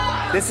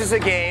 this is a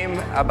game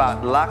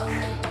about luck,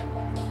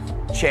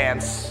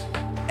 chance,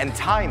 and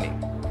timing.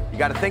 You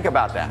got to think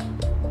about that.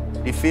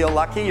 You feel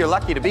lucky? You're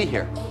lucky to be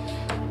here.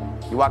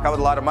 You walk out with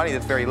a lot of money,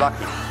 that's very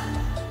lucky.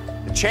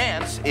 The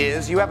chance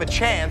is you have a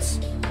chance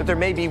that there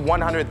may be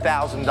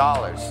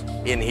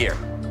 $100,000 in here.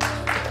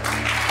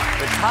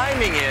 The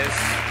timing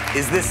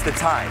is this the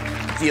time?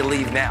 Do you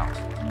leave now?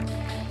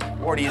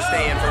 Or do you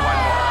stay in for 1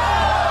 more?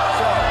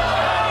 So,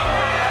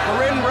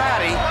 Kerinne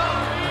Bratty,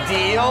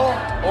 deal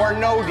or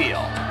no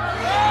deal?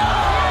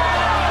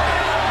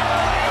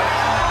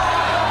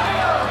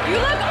 You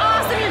look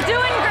awesome, you're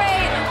doing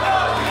great.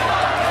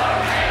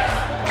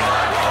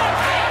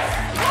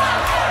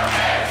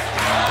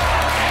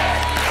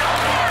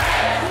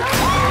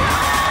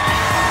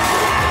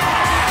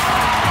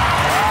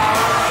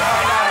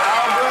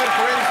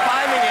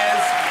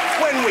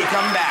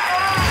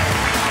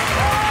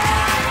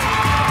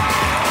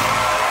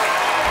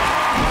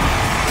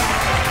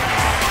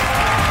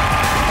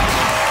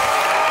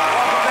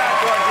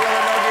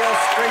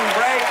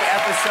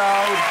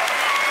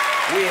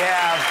 We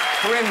have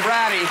Kerinne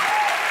Bratty,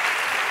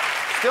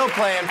 still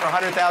playing for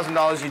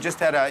 $100,000. You just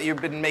had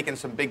you've been making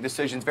some big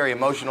decisions, very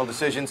emotional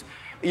decisions.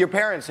 Your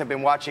parents have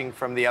been watching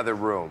from the other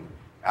room.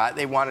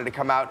 They wanted to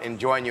come out and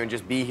join you and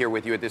just be here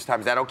with you at this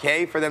time. Is that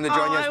okay for them to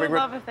join you? I would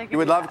love if they could. You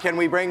would love? Can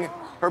we bring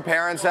her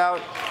parents out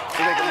so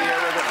they can be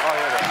here with us? Oh,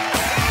 here they are.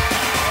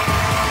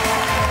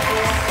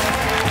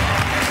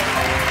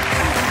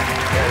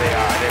 There they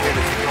are. They're here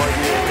to support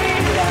you.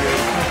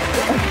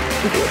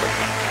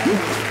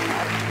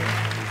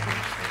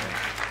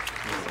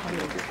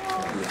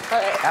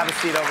 Have a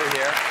seat over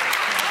here.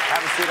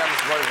 Have a seat on the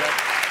supporters bench.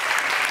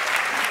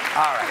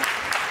 All right.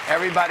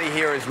 Everybody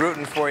here is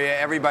rooting for you.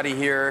 Everybody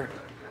here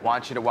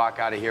wants you to walk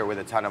out of here with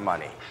a ton of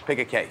money. Pick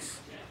a case.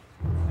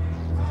 I'm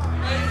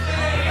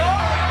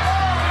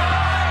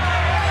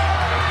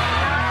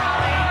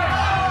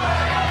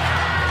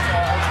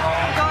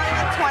going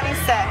with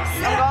 26.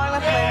 I'm going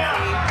with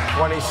Lindsay.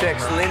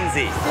 26,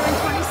 Lindsay. Doing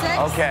 26?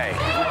 Okay.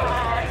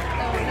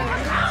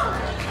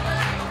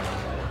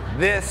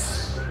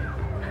 This,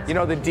 you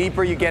know, the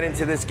deeper you get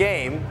into this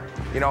game,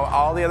 you know,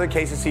 all the other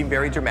cases seem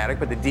very dramatic,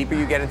 but the deeper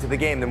you get into the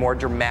game, the more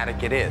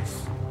dramatic it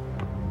is.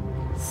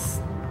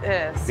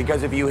 Yes.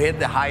 Because if you hit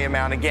the high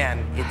amount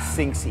again, it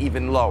sinks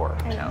even lower.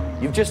 I know.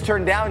 You've just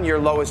turned down your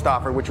lowest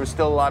offer, which was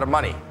still a lot of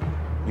money.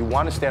 You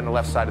want to stay on the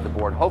left side of the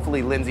board.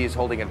 Hopefully, Lindsay is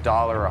holding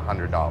 $1 or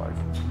 $100.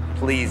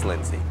 Please,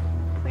 Lindsay.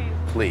 Please.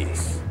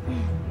 Please.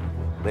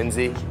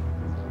 Lindsay.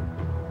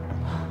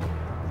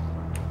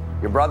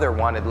 Your brother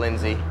wanted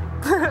Lindsay.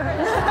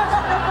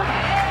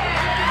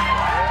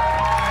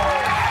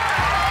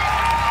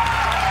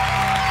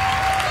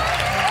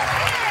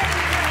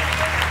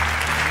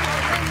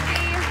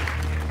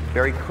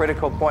 Very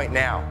critical point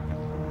now.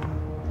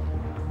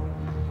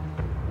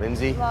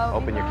 Lindsay,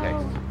 open your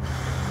case.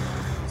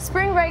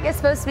 Spring break is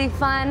supposed to be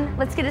fun.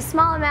 Let's get a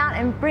small amount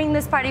and bring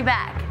this party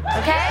back,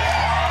 okay?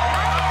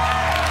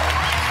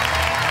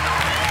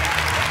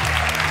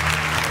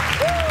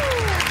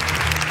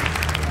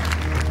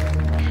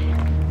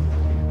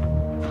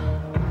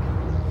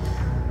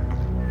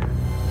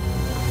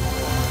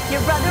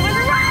 Your brother was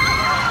right.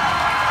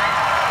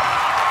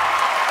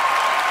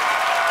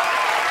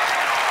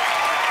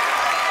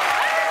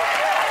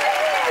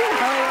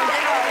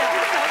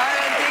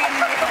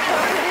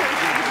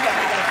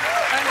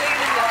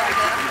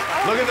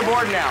 Look at the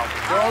board now.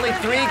 There are only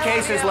 3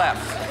 cases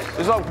left.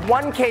 There's like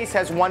one case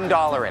has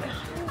 $1 in it.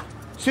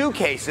 2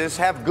 cases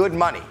have good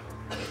money.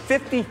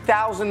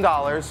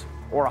 $50,000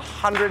 or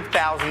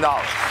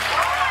 $100,000.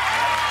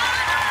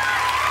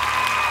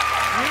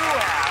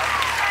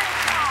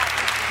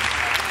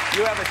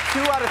 You have a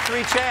 2 out of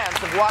 3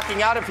 chance of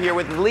walking out of here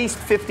with at least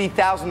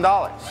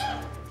 $50,000.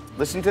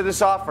 Listen to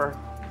this offer.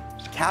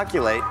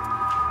 Calculate.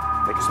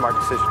 Make a smart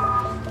decision.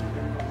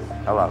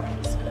 Hello.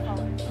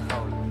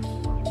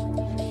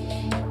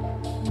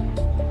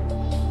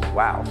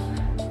 Wow.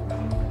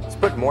 Let's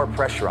put more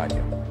pressure on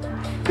you.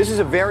 This is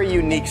a very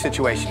unique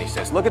situation, he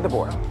says. Look at the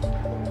board.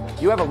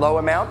 You have a low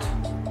amount,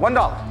 $1.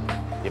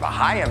 You have a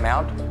high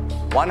amount,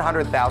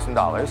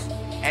 $100,000.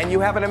 And you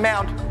have an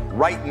amount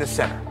right in the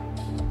center.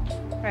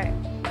 Right.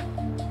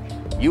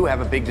 You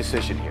have a big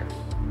decision here.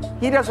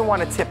 He doesn't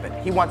want to tip it.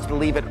 He wants to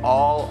leave it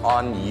all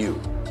on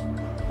you.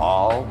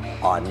 All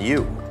on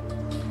you.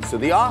 So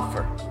the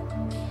offer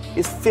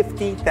is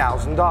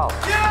 $50,000.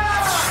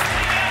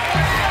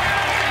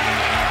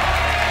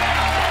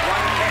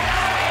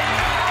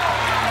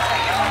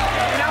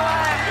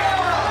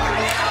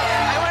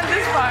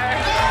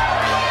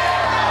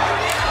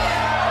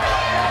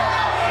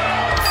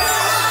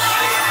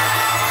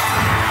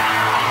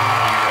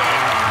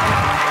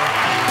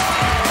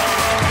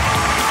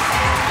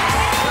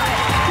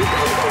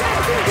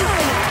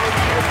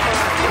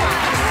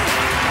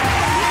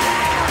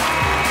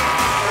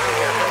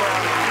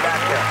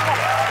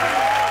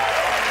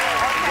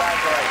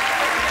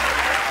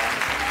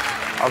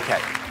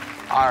 Okay.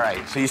 All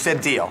right. So you said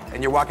deal,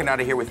 and you're walking out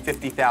of here with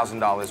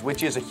 $50,000,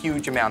 which is a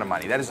huge amount of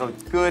money. That is a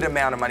good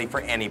amount of money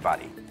for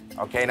anybody.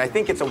 Okay. And I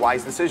think it's a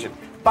wise decision.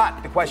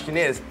 But the question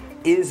is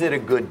it a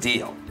good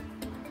deal?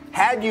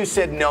 Had you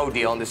said no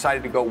deal and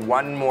decided to go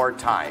one more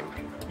time,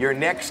 your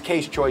next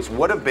case choice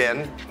would have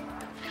been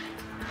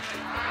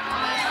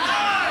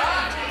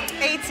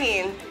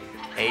 18.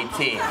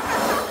 18.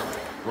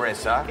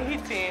 Marissa,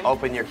 18.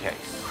 open your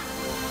case.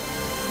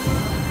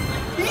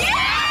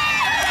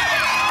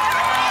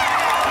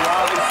 You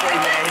obviously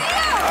made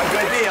a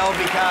good deal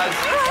because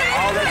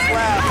all that's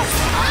left.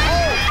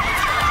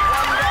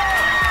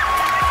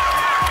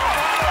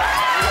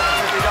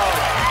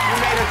 You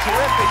made a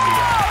terrific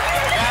deal.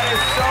 That is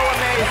so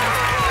amazing.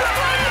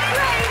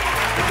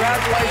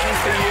 Congratulations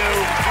to you.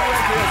 You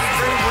went to a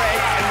spring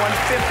break and won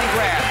 50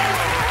 grand.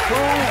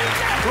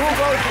 Who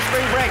goes to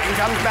spring break and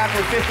comes back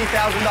with $50,000?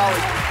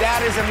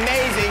 That is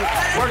amazing.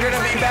 We're going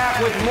to be back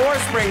with more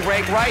spring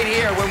break right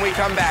here when we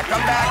come back.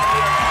 Come back.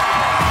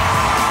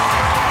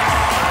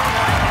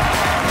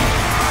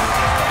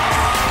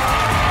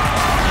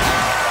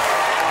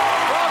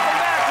 Welcome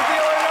back to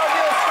Deal or No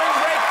Deal Spring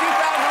Break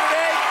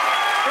 2008.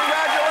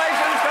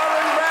 Congratulations,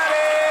 Kerinne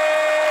Bratty.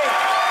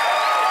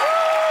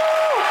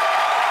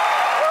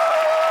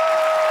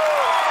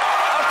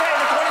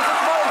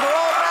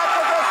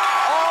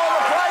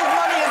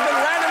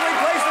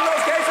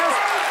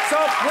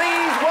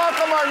 Please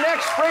welcome our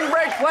next spring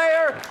break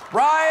player,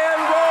 Brian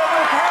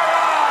Robert.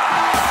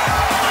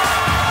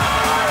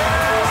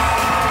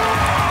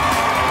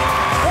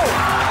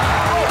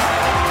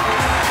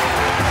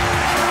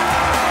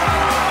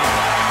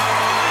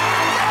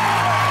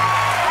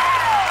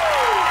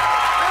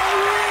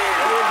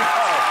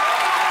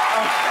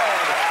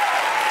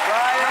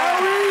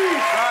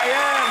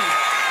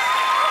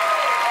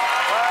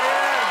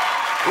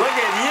 Look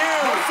at you.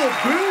 What's a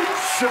boot?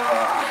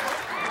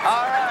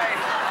 All right.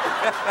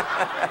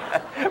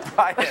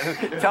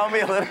 Brian, tell me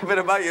a little bit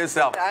about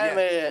yourself. I am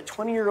a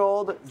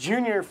 20-year-old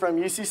junior from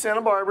UC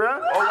Santa Barbara.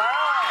 Oh, wow.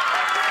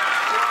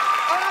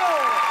 Oh.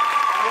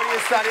 What are you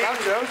studying?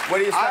 What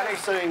are you studying? I'm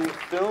studying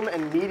film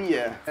and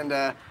media, and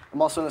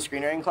I'm also in the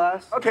screenwriting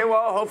class. Okay,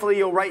 well, hopefully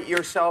you'll write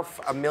yourself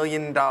 $1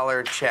 million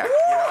check. You know,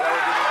 that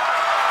would be...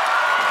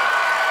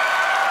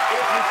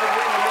 If you could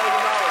win $1 million,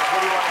 what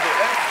do you want to do?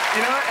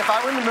 You know what? If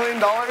I win $1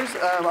 million, I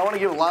want to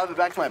give a lot of it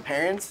back to my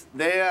parents.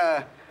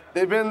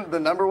 They've been the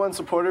 #1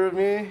 supporter of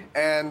me,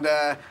 and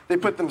they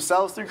put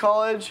themselves through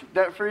college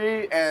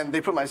debt-free, and they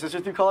put my sister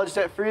through college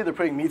debt-free. They're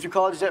putting me through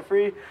college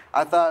debt-free.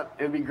 I thought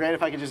it would be great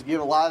if I could just give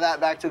a lot of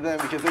that back to them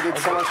because they did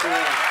so much for me.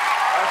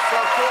 That's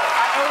so cool.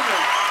 I owe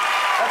them.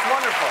 That's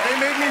wonderful. They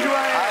made me who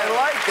I am. I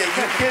like that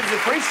you kids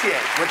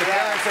appreciate what the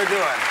parents are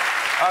doing.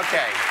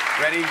 Okay,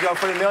 ready to go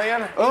for the $1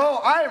 million? Oh,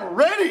 I'm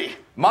ready.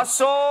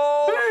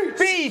 Muscle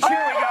Beach.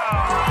 Here we go.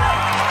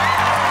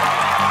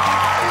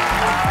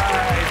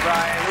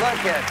 Brian,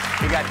 look at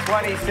you got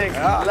 26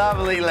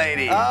 lovely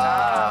ladies.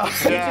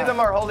 Each of them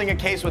are holding a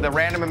case with a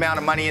random amount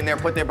of money in there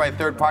put there by a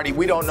third party.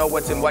 We don't know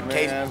what's in what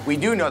case. We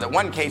do know that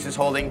one case is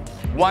holding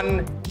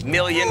 $1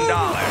 million. All we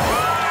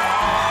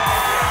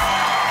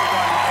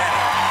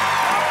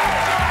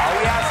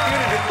ask you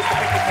to do is to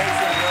pick the case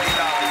of $1 million.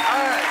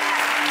 All right.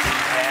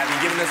 Have you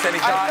given this any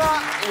thought? I've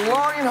thought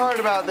long and hard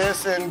about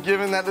this, and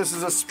given that this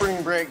is a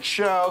spring break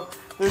show,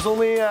 there's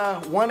only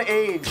one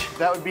age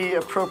that would be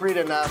appropriate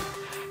enough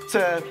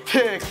to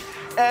pick,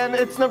 and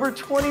it's number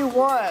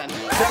 21.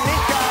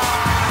 Tamika!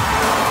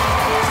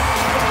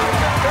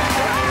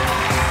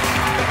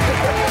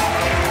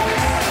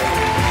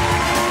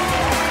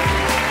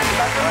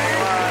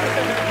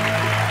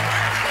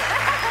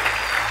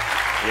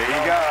 There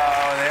you go,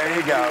 there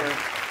you go.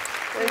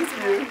 Thank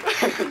you.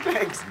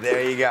 Thanks.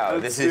 There you go.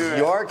 Let's This is do it.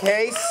 your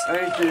case.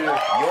 Thank you.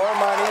 Your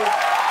money.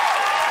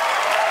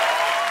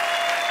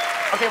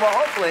 Okay, well,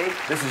 hopefully,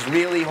 this is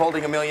really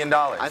holding $1 million.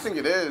 I think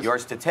it is.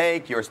 Yours to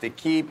take, yours to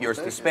keep, yours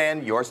to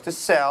spend, yours to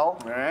sell.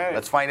 All right.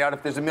 Let's find out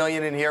if there's $1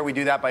 million in here. We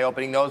do that by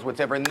opening those.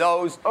 Whatever in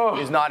those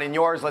is not in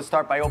yours. Let's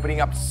start by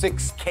opening up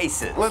 6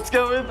 cases. Let's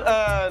go with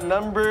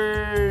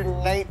number 19.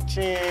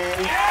 Melinda,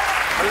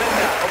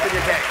 open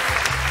your case.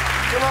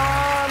 Come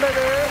on, baby.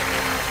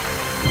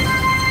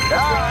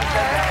 That's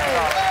good.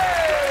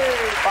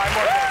 Hey. 5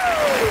 more cases.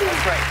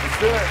 That's great. Let's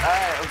do it. All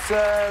right,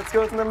 let's go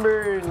with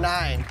number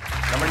 9.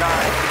 Number 9,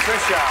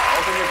 Patricia,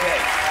 open your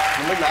case.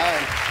 Number 9.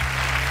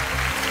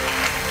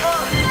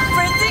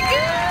 Pretty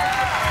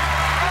good.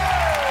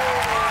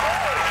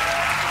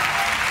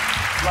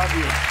 Love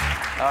you.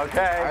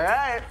 Okay. All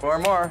right. 4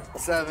 more.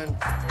 7.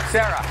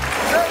 Sarah,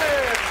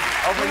 7.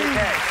 open your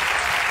case.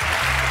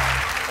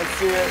 Let's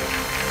see it.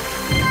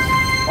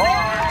 4.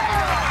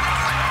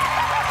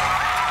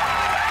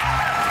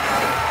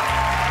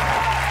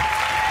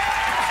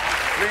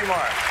 3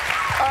 more.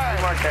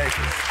 3 more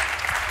cases.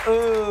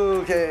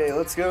 Okay,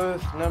 let's go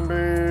with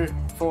number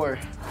 4.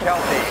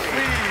 Kelsey,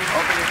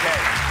 open your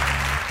case.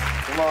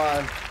 Come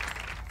on.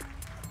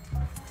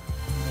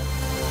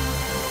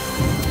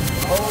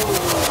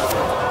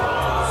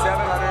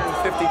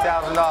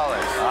 $750,000.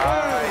 All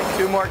right,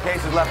 2 more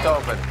cases left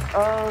open.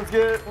 Let's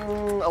get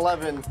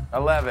 11.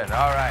 11,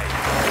 all right.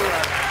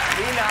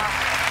 Nina,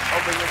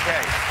 open your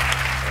case.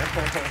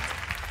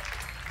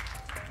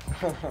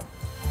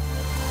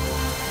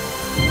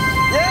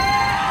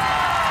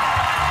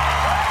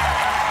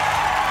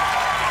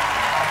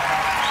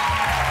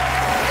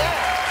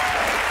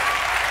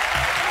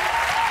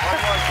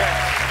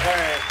 All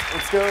right,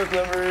 let's go with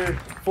number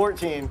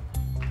 14.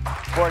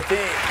 14.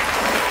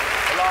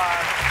 Pilar.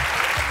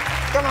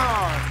 Come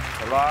on.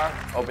 Pilar,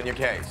 open your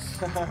case.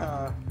 There you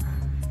go.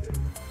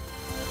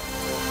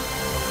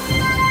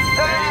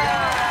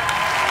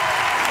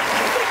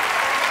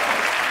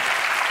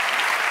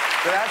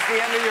 So that's the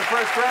end of your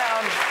first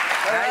round.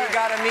 Now you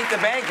got to meet the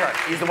banker.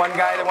 He's the one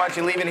guy that wants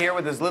you leaving here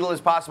with as little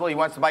as possible. He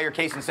wants to buy your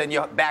case and send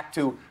you back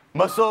to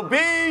Muscle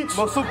Beach.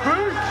 Muscle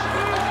Beach.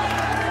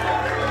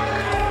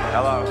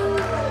 Hello.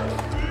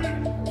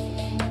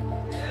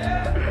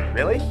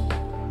 Really?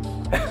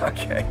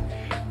 Okay.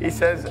 He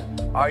says,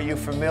 are you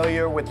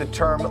familiar with the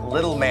term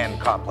little man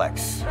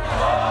complex?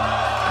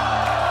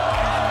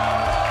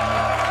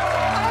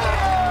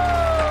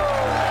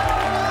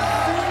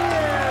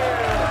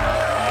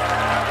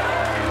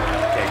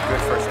 Okay,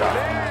 good first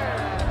offer.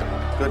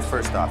 Good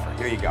first offer.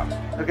 Here you go.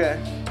 Okay.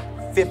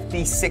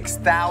 $56,000.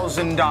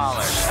 $56,000.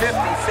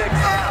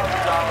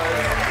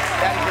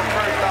 That is your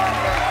first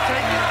offer.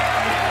 Take it.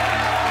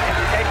 If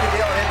you take the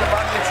deal and hit the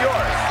button, it's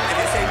yours. If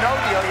you say no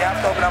deal,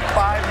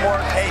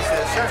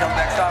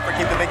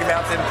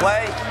 in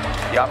play.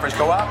 The offers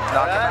go up,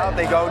 knock them out,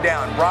 they go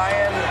down.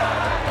 Brian,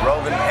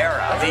 Robin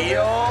Para,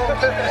 deal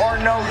or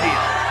no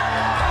deal?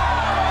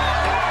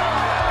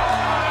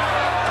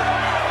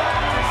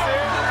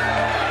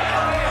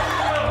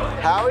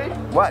 Howie?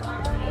 What?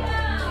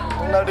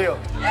 No deal.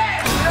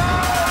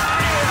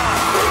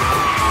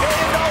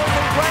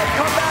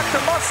 Come back to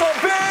Muscle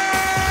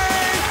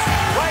Beats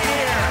right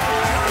here.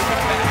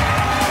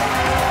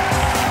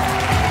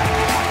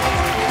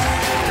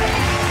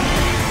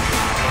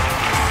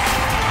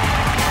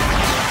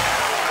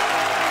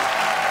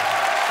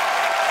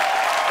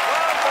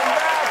 Welcome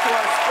back to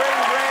our spring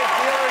break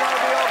Deal or No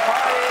Deal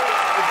party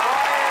with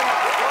Brian,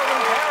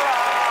 Robin Para.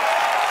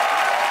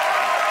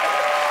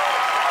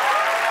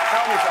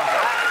 Tell me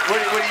something.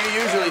 What do you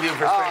usually do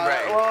for spring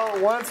break? Well,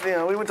 once,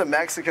 we went to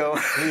Mexico.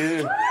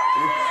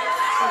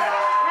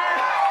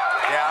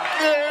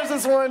 There's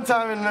this one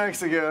time in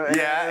Mexico.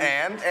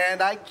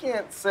 And I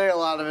can't say a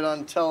lot of it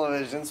on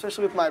television,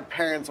 especially with my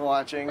parents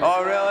watching.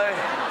 Oh, really?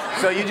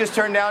 So you just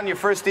turned down your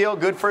first deal,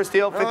 good first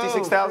deal,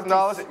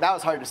 $56,000? That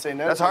was hard to say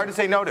no to. That's hard to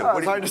say no to. That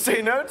was hard to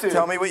say no to.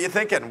 Tell me what you're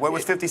thinking. What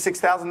was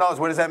 $56,000?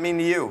 What does that mean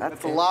to you?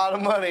 That's a lot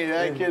of money.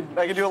 I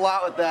could do a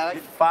lot with that.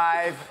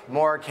 5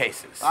 more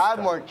cases. 5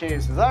 more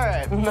cases. All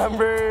right,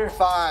 number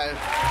 5.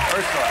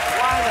 Ursula.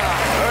 Why not?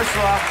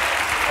 Ursula,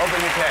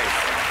 open your case.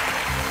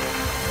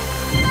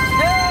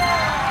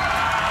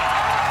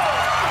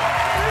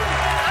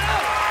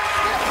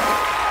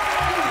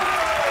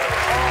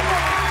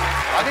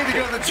 I need to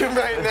go to the gym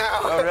right now.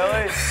 Oh,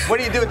 really? What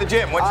do you do at the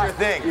gym? What's your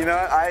thing?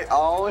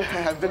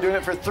 I've been doing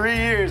it for 3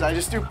 years. I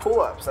just do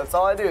pull-ups. That's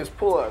all I do is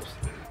pull-ups.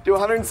 Do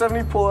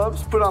 170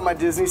 pull-ups, put on my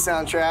Disney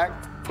soundtrack.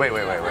 Wait.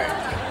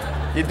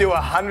 You do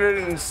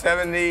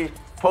 170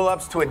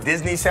 pull-ups to a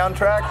Disney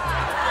soundtrack?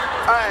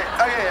 All right.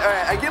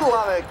 I get a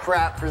lot of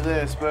crap for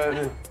this,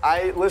 but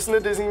I listen to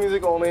Disney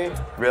music only.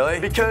 Really?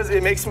 Because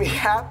it makes me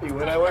happy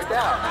when I work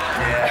out.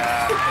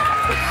 Yeah.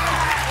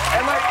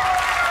 And I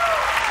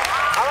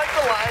like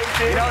the Lion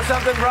King. You know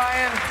something,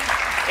 Brian?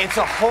 It's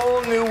a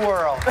whole new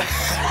world.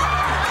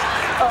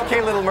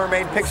 Okay, Little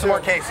Mermaid, pick some more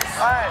cases.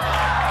 All right.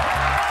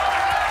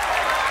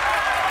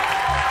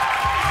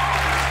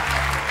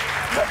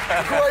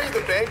 Who are you,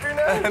 the banker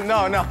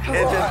now? No. I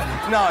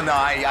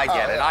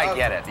get it. I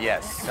get it.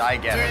 Yes, I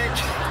get it.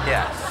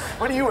 Yes.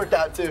 What do you work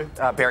out to?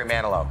 Barry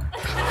Manilow.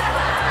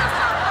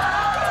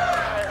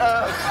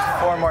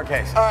 4 more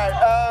cases. All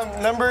right,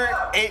 number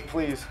 8,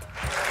 please.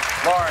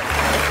 Lauren,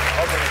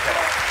 open your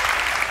case.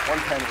 1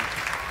 penny.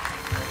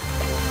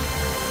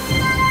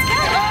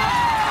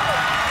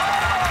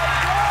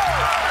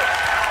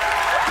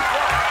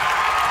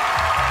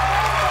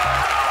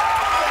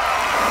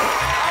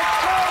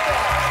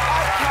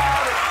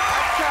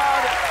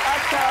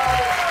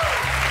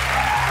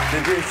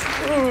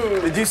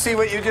 Did you see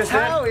what you just did?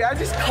 Howie, I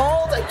just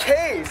called a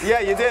case. Yeah,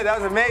 you did. That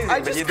was amazing.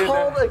 I just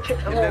called a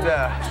case. When is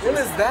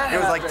that? It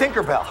was like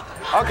Tinkerbell.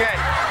 Okay.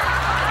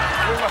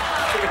 3 more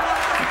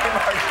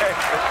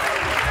cases.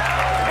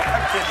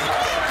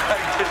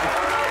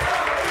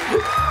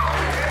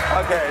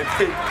 Okay,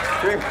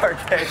 3 more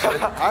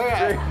cases. All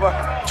right.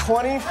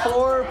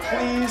 24,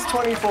 please.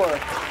 24. 24.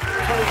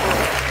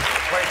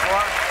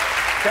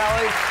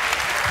 Callie,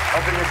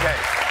 open your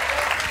case.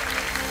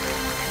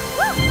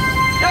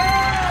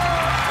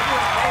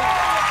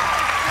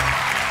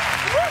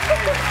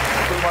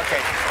 More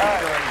cases.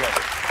 Doing good.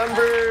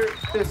 Number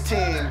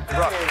 15.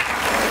 Brooke.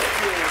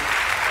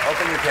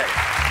 Open your case.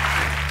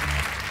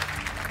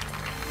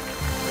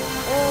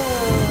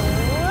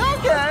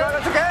 Okay.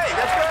 That's okay.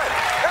 That's good.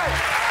 Good.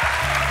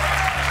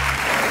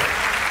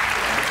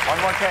 1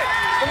 more case.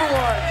 Number 1.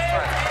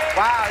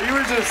 Wow, you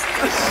were just...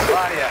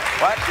 Claudia.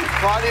 What?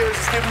 Claudia was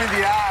just giving me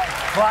the eye.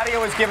 Claudia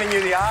was giving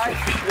you the eye?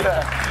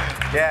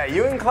 Yeah,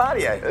 you and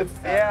Claudia.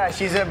 Yeah,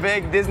 she's a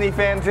big Disney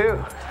fan too.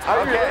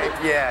 Okay.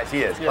 Yeah, she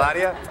is. Yeah.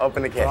 Claudia,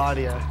 open the case.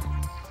 Claudia. Great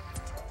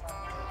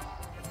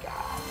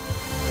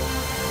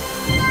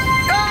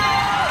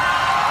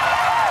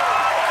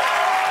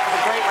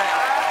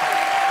round.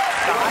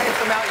 The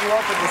highest amount you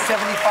opened is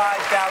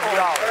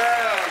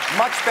 $75,000.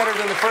 Much better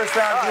than the first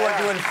round. You are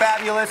doing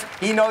fabulous.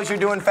 He knows you're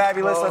doing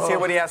fabulous. Let's hear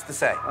what he has to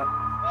say.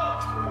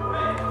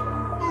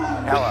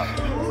 Hello.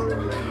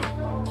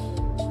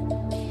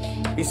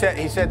 He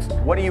said,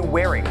 what are you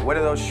wearing? What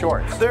are those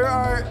shorts? There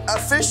are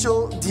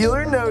official Deal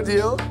or No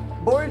Deal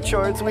board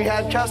shorts we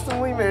had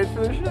customly made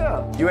for the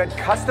show. You had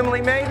customly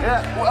made?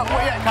 Yeah. Well,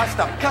 yeah.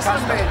 Custom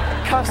made.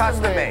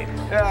 Custom made.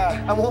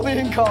 Yeah. I'm only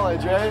in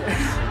college, right?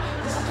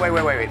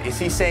 Wait. Is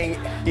he saying,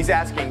 he's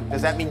asking,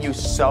 does that mean you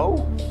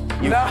sew?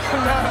 No.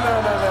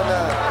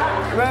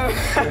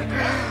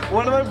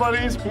 One of my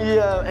buddies, he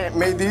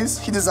made these.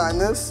 He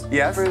designed this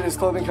for his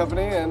clothing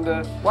company, and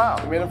wow,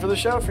 we made them for the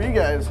show for you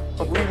guys.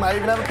 We might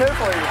even have a pair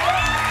for you.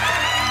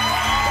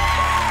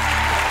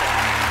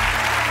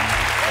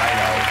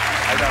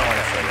 I don't want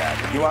to say that.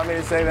 You want me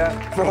to say that?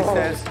 He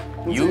says,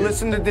 you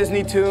listen to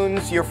Disney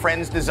tunes, your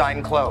friends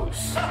design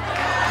clothes.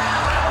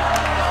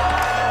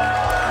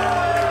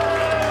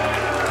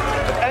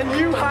 And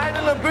you hide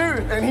in a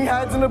booth, and he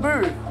hides in a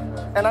booth.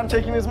 and I'm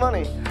taking his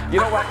money. You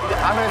know what?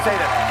 I'm going to say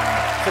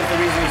that since the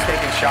reason he's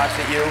taking shots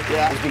at you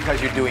is because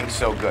you're doing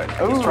so good.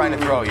 He's trying to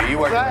throw you.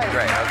 You are doing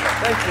great.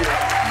 Okay. Thank you.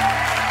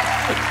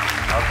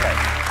 Okay.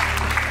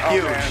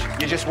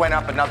 Huge. You just went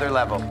up another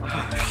level.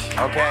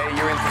 Okay,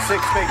 you're into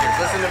 6 figures.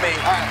 Listen to me.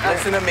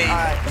 Listen to me.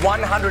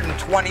 121,000.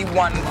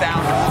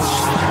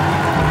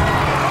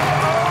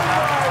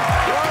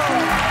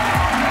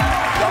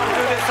 Don't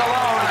do this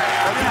alone.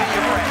 Let's meet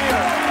your friend.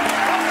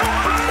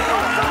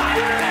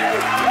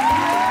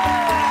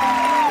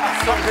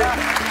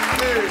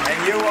 And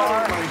you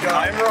are?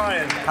 I'm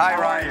Ryan. Hi,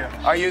 Ryan.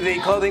 Are you the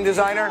clothing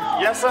designer?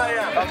 Yes, I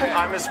am.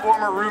 I'm his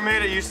former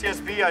roommate at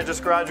UCSB. I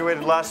just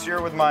graduated last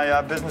year with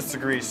my business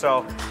degree,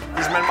 so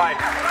he's been my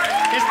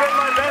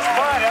best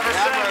bud ever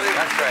since.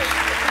 That's great.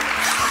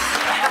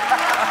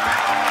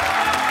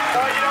 So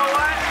you know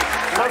what?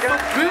 I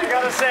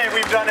gotta say,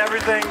 we've done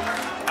everything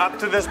up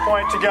to this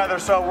point together,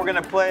 so we're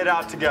gonna play it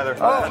out together.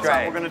 Oh, that's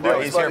great. what we're gonna do.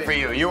 Well, he's here for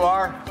you. You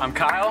are? I'm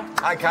Kyle.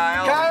 Hi,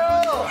 Kyle.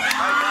 Kyle!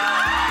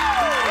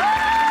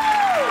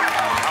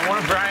 I'm one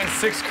of Brian's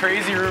 6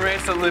 crazy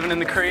roommates that live in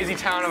the crazy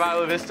town of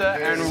Isla Vista,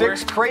 and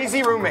 6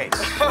 crazy roommates.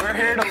 we're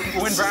here to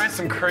win Brian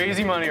some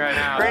crazy money right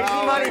now.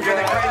 Crazy money for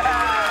the crazy.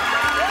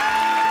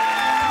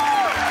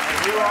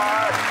 You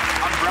are?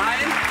 I'm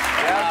Brian.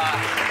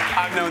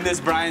 I've known this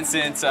Brian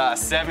since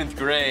 7th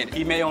grade.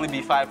 He may only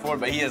be 5'4",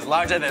 but he is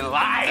larger than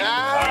life.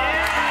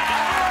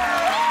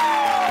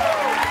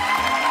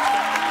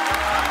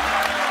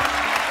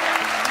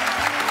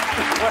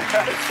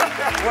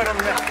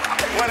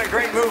 What a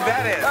great move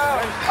that is.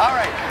 All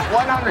right,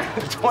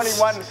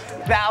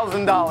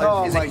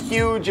 $121,000 is a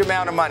huge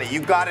amount of money.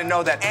 You've got to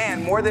know that.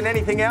 And more than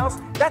anything else,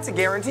 that's a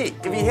guarantee.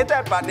 If you hit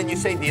that button and you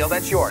say deal,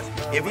 that's yours.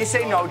 If you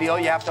say no deal,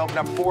 you have to open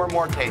up 4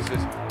 more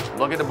cases.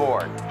 Look at the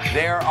board.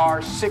 There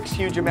are 6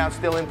 huge amounts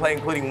still in play,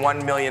 including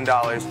 $1 million.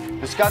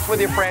 Discuss with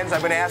your friends.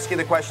 I'm going to ask you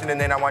the question, and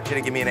then I want you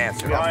to give me an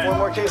answer. We have 4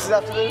 more cases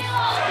after this? We've come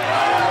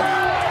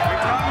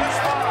this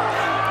far.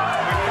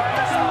 We've come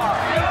this far.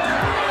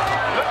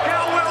 Look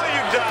how well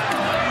you've done.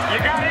 You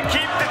gotta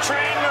keep the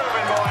train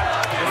moving, boy.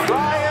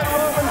 Brian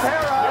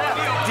Robin-Pera,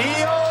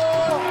 deal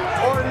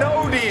or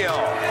no deal?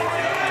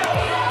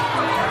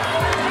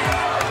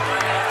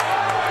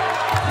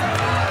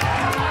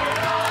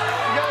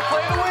 You gotta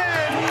play to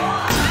win.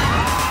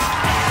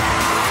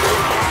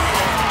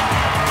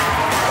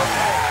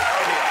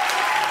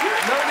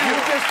 You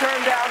just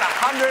turned down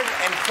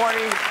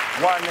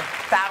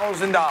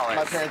 $121,000.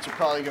 My parents are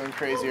probably going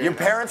crazy. Your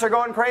parents are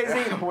going crazy?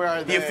 Where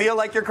are they? Do you feel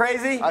like you're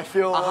crazy? I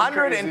feel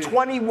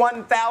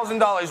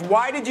 $121,000.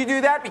 Why did you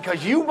do that?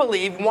 Because you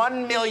believe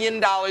 $1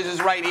 million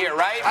is right here,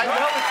 right? I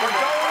know. We're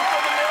going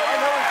for the million.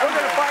 We're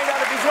going to find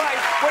out if he's right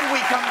when we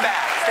come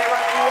back. Stay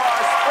right where you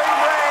are. Spring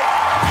break.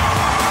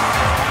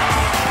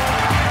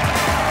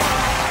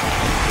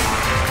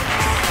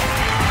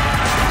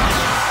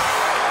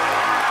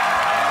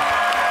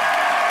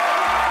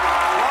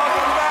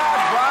 Welcome back,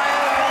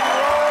 Brian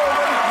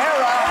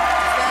Robin-Pera,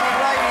 standing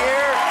right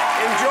here.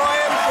 Enjoy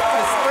him for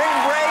the spring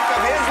break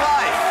of his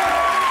life.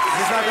 Is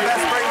this not the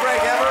best spring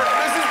break ever?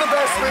 This is the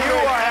best spring break You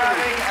are ever.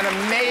 having an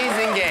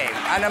amazing game.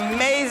 An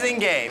amazing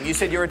game. You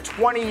said you're a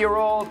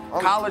 20-year-old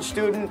college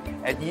student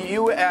at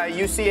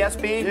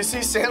UCSB.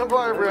 UC Santa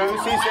Barbara.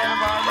 UC Santa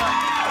Barbara.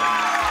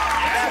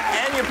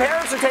 And your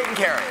parents are taking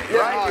care of you,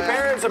 right? Your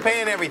parents are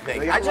paying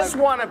everything. I just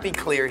want to be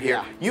clear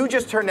here. You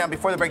just turned down,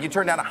 before the break, you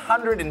turned down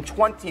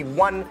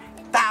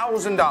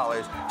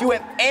 $121,000. Do you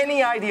have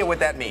any idea what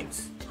that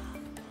means?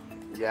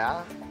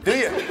 Yeah. Do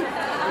you?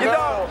 You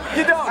don't, do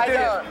you?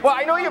 Well,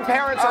 I know your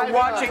parents are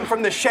watching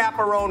from the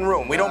chaperone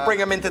room. We don't bring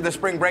them into the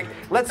spring break.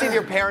 Let's see if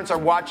your parents are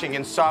watching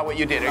and saw what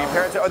you did. Are your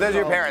parents? Oh, those are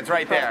your parents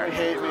right there. They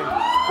hate me.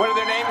 What are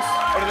their names?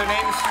 What are their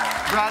names?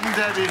 Brad and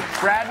Debbie.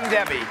 Brad and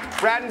Debbie.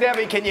 Brad and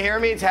Debbie, can you hear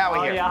me? It's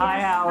Howie here. Yeah, hi,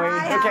 Howie.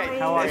 Okay,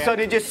 How are you? so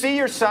did you see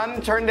your son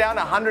turn down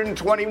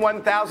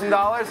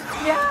 $121,000?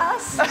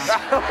 Yes.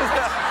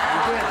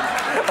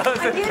 I'm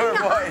getting a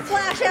hot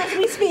flash as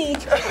we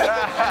speak.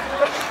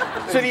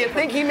 So do you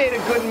think he made a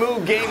good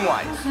move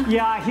game-wise?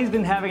 Yeah, he's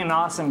been having an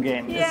awesome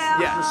game.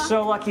 Yeah. He's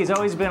so lucky. He's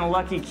always been a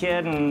lucky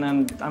kid,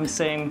 and I'm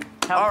saying,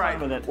 have fun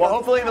with it. Well,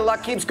 hopefully the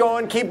luck keeps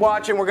going. Keep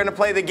watching. We're going to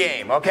play the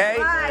game, okay?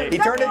 Right. He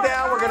turned it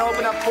down. We're going to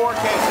open up 4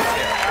 cases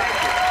here.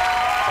 Thank you.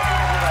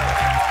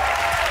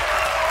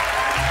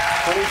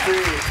 23,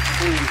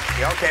 please.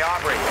 Yeah, okay,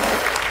 Aubrey.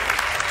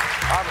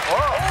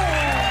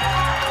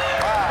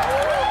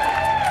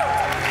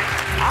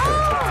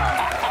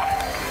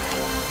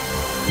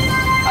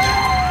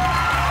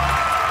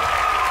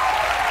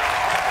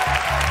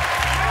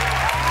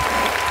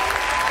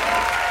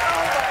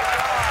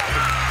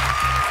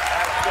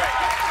 That's great.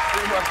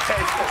 3 more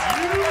cases.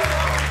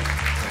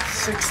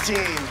 16.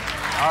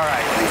 All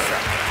right, Lisa.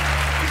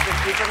 You can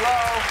keep it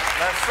low.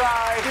 Left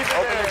side.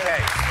 Open the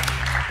case.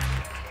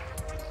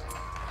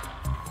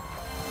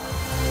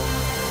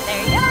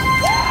 There you go.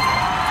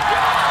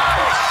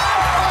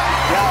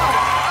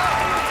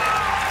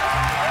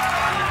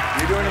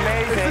 You're doing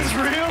amazing. Is this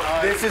real?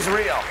 This is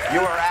real.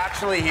 You are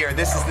officially here.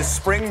 This is the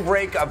spring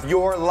break of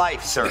your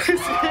life, sir. This is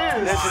it. Oh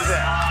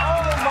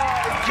my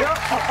God.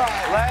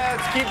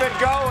 Let's keep it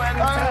going.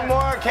 Two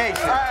more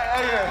cases. All right,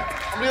 okay.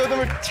 I'm gonna go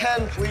with number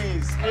 10,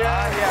 please.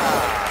 Yeah.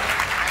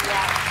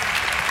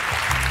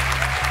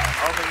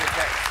 Open your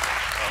case.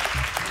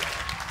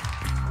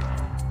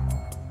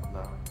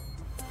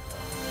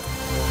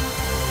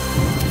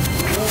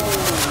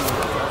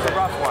 It's a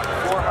rough one.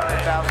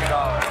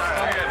 $400,000.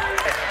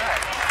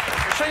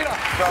 Shake it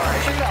off.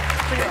 Sorry. Shake it off.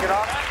 Take it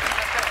off?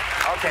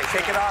 Okay,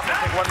 take it off and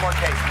take one more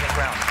case in this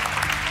round.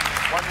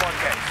 One more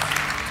case.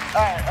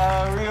 All right,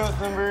 we're gonna go with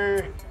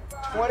number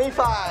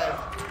 25.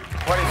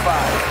 25.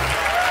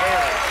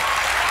 Haley.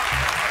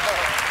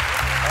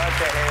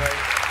 Okay, Haley.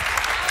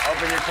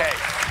 Open your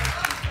case.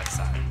 Left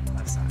side.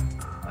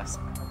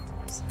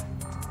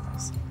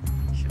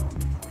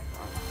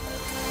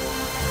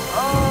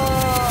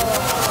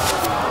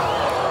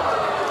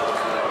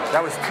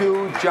 That was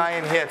 2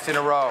 giant hits in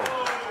a row.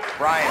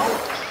 Brian,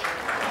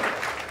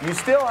 you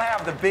still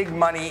have the big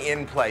money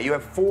in play. You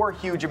have 4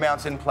 huge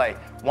amounts in play.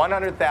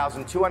 $100,000,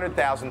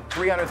 $200,000,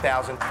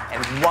 $300,000,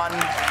 and $1 million.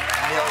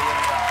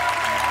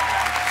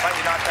 But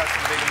you knocked out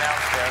some big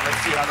amounts there.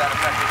 Let's see how that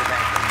affected the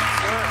bank.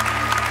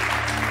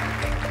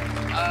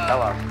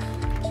 Hello.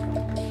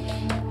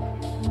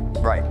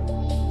 Right.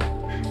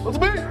 Let's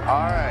be.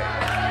 All right.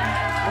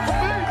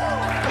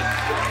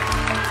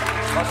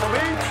 Muscle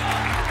Beach.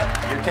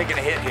 You're taking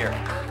a hit here.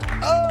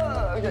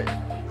 Okay.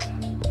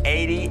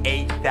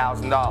 $88,000.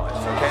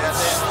 Okay,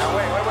 that's it. Now,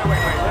 wait.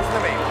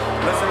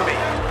 Listen to me.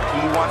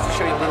 He wants to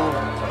show you a little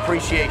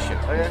appreciation.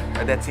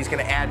 Okay. He's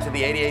going to add to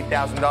the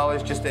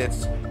 $88,000. Just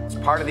it's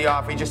part of the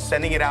offer. He's just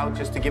sending it out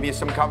just to give you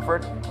some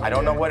comfort. I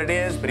don't know what it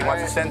is, but he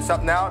wants to send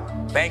something out.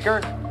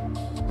 Banker,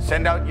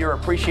 send out your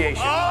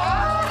appreciation.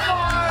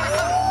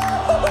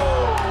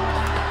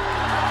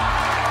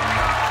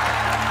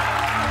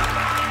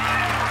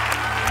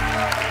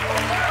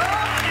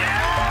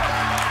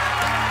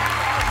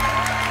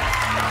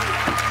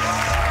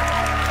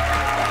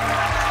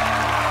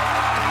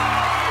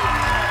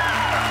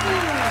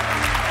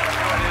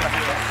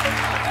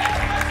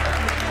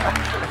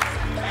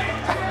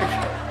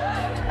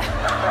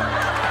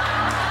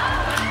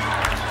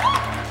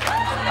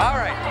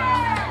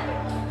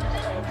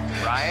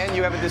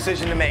 You have a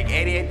decision to make.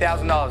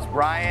 $88,000.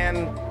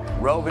 Brian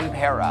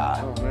Robin-Pera.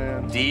 Oh,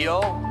 man.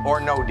 Deal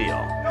or no deal? You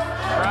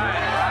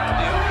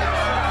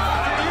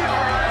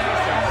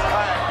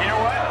know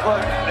what?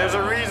 Look, there's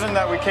a reason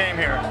that we came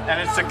here, and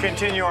it's to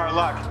continue our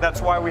luck. That's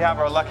why we have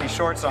our lucky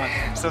shorts on.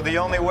 So the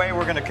only way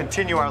we're going to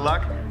continue our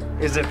luck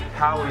is if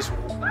Howie's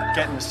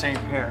getting the same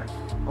pair.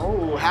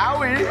 Oh,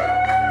 Howie.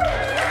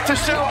 To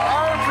show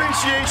our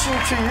appreciation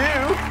to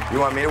you. You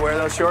want me to wear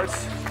those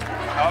shorts?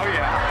 Oh,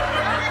 yeah.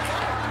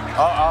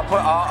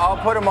 I'll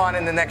put them on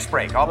in the next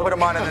break. I will put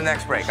them on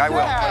next break. All right,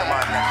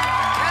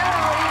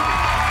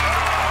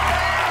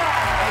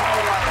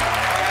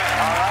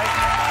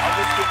 I'll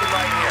just keep them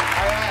right here.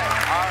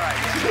 All right.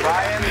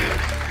 Brian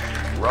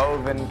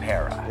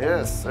Robin-Pera.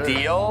 Yes, sir.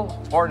 Deal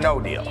or no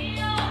deal?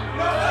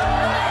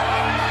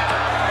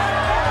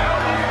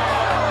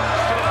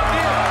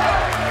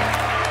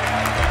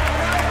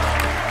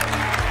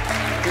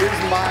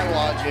 Here's my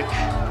logic,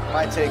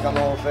 my take on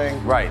the whole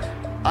thing. Right.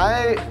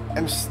 I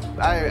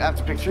have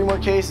to pick 3 more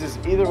cases.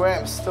 Either way,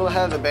 I'm still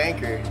ahead of the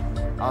banker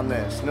on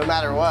this. No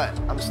matter what,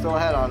 I'm still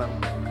ahead on him.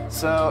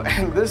 So,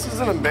 and this is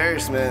an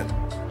embarrassment.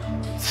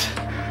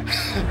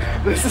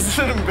 This is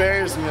an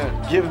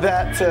embarrassment. Give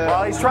that to...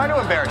 Well, he's trying to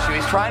embarrass you.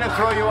 He's trying to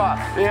throw you off.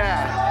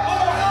 Yeah.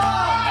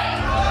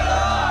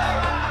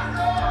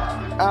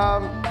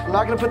 I'm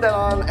not gonna put that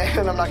on,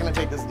 and I'm not gonna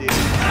take this deal.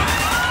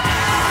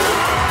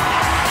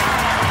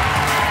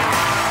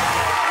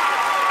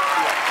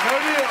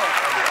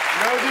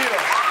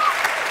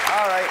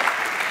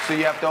 So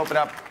you have to open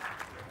up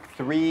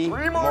 3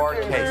 more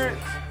cases.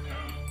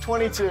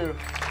 22.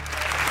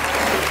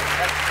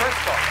 That's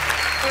crystal.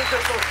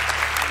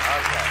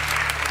 Okay.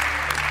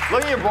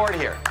 Look at your board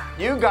here.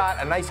 You got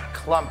a nice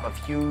clump of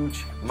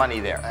huge money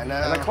there. I know.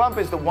 And the clump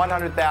is the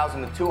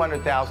 $100,000, the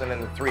 $200,000,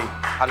 and the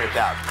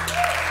 $300,000.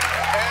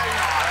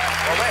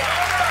 Well, wait.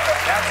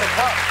 That's the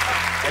clump.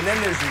 And then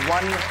there's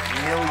 $1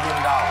 million.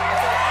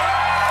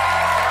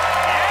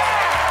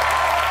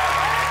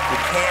 You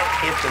can't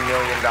hit the $1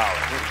 million.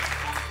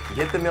 You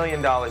hit the $1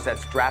 million,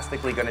 that's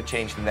drastically going to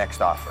change the next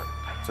offer.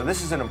 So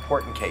this is an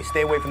important case.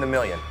 Stay away from the $1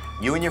 million.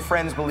 You and your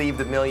friends believe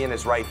the $1 million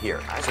is right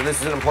here. So this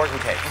is an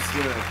important case. Let's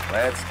do it.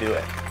 Let's do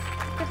it.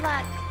 Good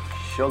luck.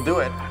 She'll do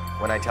it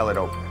when I tell her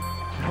to open it.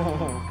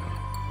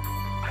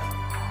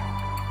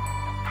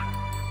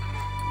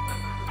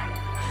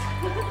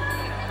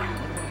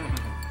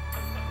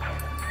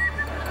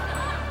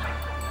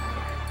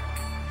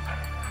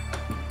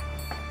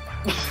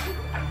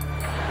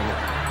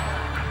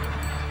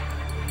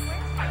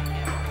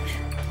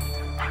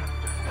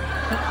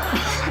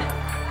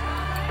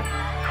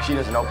 She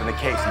doesn't open the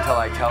case until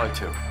I tell her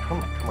to.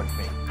 Come with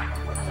me.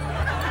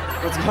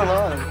 What's going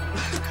on?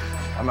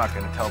 I'm not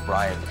going to tell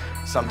Brian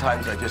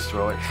Sometimes I just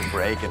throw it to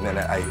break and then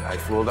I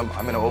fool them.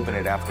 I'm gonna open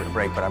it after the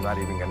break, but I'm not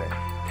even gonna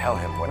tell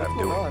him what I'm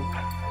doing.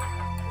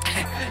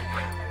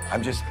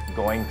 I'm just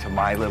going to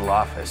my little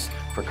office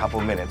for a couple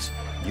minutes.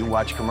 You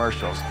watch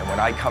commercials, and when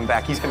I come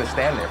back, he's gonna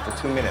stand there for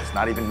 2 minutes,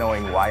 not even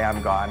knowing why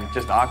I'm gone,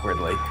 just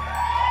awkwardly.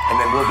 And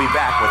then we'll be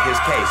back with his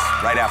case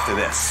right after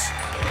this.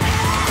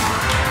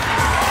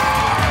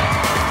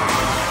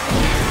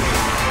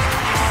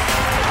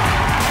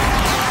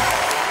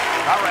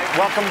 All right,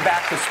 welcome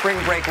back to Spring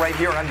Break right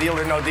here on Deal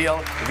or No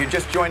Deal. If you're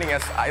just joining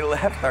us, I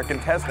left our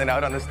contestant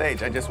out on the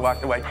stage. I just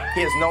walked away.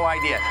 He has no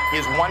idea. He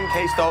has one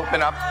case to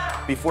open up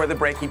before the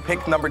break. He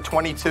picked number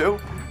 22.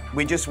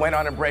 We just went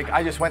on a break.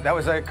 That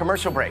was a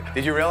commercial break.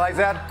 Did you realize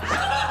that?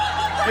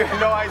 You had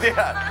no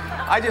idea.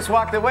 I just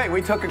walked away.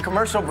 We took a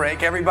commercial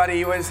break.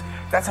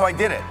 That's how I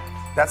did it.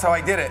 That's how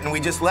I did it. And we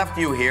just left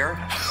you here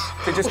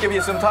to just give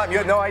you some time. You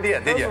had no idea,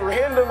 did you? That was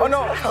random. Oh,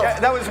 no, yeah,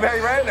 that was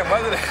very random,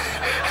 wasn't it?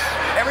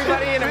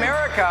 Everybody in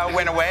America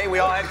went away. We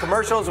all had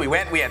commercials. We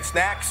had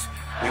snacks.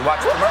 We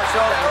watched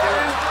commercials.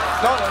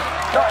 No,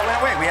 it went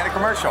away. We had a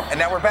commercial, and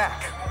now we're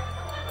back.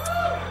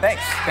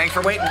 Thanks. Thanks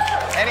for waiting.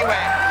 Anyway.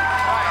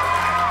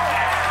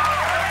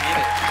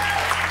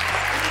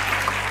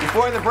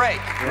 Before the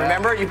break,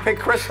 remember you picked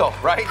Crystal,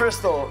 right?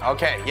 Crystal.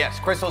 Okay, yes,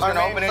 Crystal's going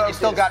to open it. You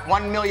still got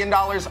 $1 million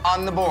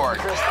on the board.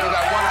 You got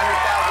 $100,000,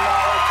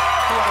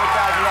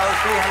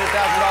 $200,000,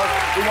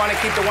 $300,000. We want to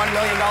keep the $1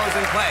 million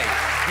in play.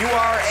 You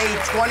are a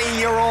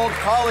 20-year-old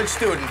college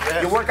student.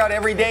 Yes. You work out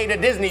every day to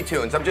Disney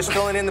tunes. I'm just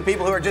filling in the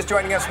people who are just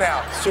joining us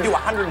now. You do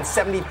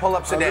 170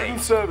 pull-ups a day.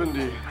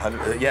 170.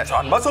 Yes,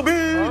 on Muscle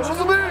Beach.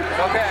 Muscle Beach.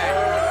 Okay.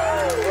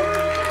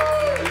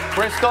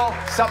 Crystal,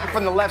 something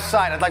from the left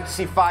side. I'd like to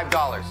see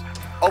 $5.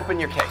 Open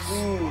your case.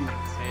 See it.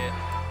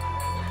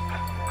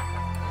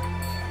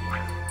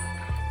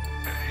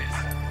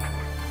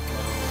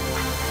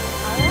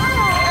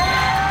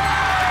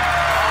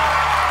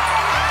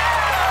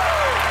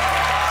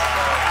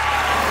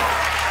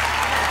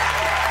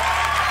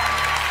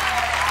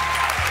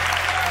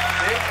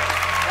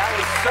 That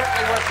was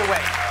certainly worth the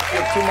wait. You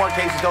have 2 more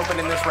cases open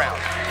in this round.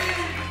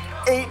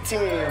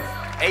 18.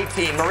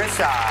 18.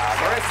 Marissa.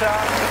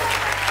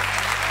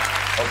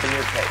 Open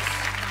your case.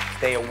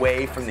 Stay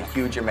away from the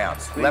huge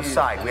amounts. Please. Left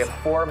side, we have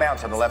 4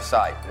 amounts on the left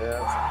side.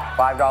 Yes.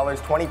 $5,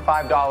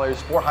 $25,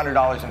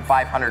 $400, and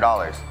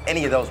 $500.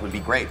 Any of those would be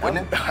great,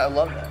 wouldn't it? I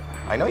love that.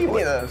 I know you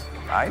would. Any of those.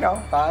 I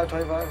know. 5,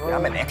 25. Yeah,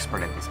 I'm an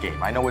expert at this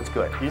game. I know what's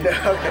good. You know?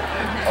 Okay.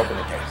 Open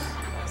the case.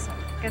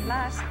 Good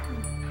luck.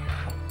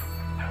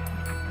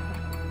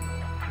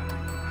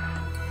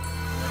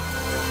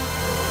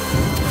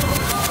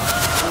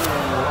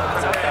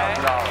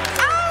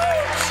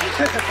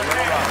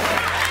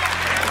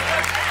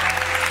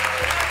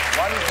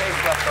 One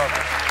case left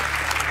over.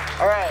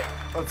 All right,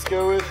 let's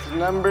go with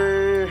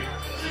number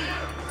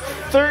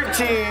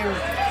 13.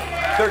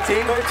 13?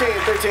 13.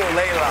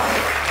 Layla.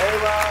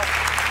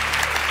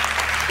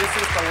 This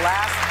is the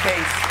last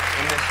case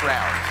in this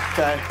round.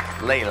 Okay.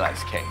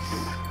 Layla's case.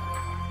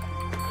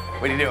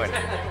 What are you doing?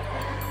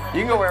 You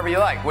can go wherever you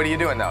like. What are you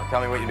doing, though?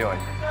 Tell me what you're doing.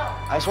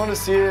 I just want to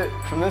see it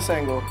from this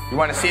angle. You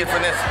want to see it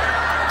from this?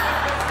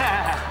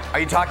 Are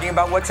you talking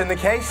about what's in the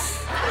case?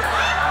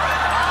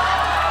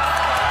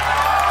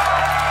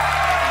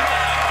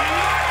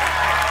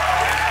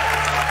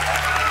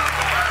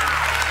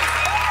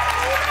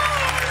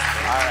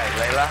 All right,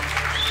 Layla.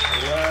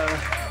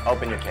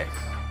 Open your case.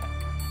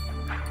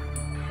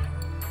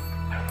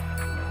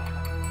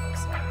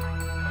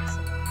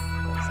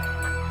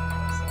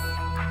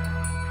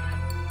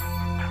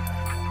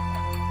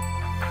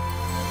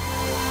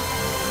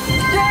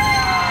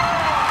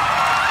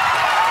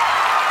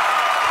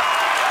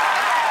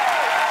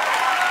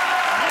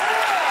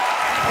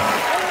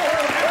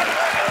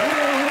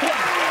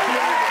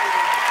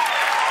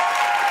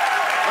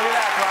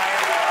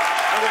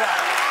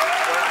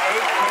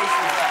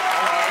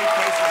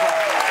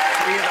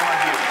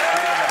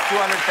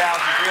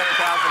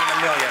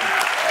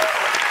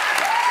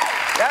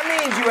 That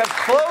means you have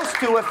close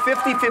to a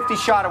 50-50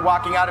 shot of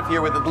walking out of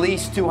here with at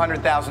least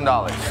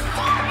 $200,000.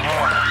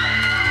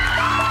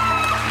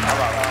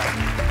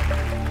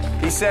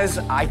 He says,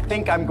 I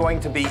think I'm going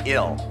to be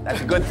ill.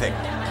 That's a good thing.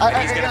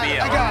 He's going to be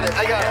ill. I got it.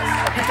 I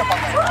picked up on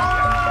that.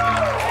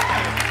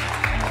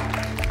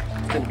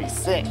 He's going to be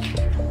sick.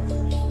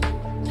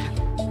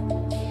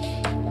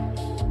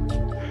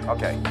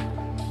 Okay.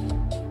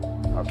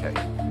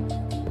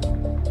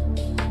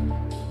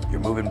 You're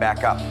moving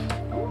back up.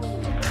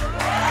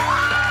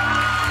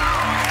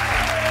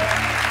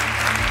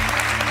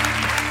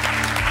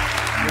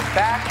 You're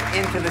back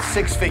into the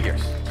 6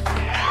 figures. Way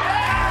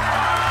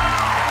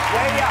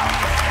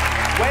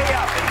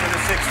up into the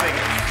 6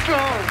 figures.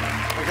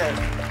 Okay.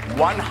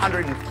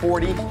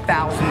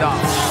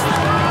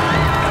 $140,000.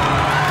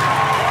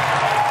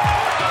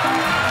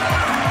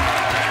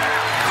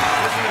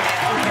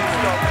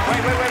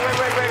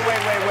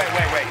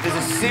 Wait. This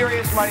is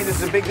serious money. This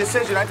is a big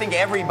decision. I think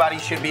everybody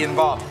should be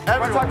involved. You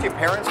want to talk to your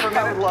parents for a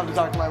minute? I would love to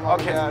talk to my mom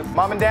and dad.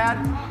 Mom and Dad,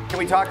 can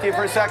we talk to you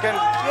for a second?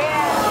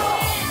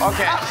 Yeah.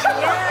 Okay.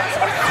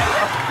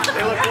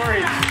 They look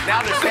worried.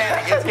 Now they're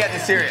standing. It's getting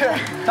serious.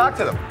 Talk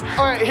to them.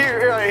 All right,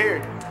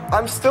 here.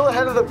 I'm still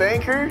ahead of the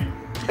banker.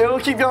 It'll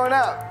keep going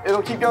up.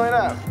 It'll keep going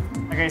up.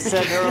 Like I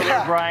said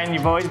earlier, Brian,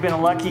 you've always been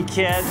a lucky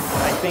kid.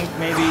 I think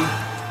maybe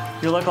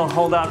your luck will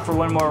hold out for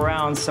one more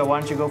round, so why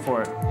don't you go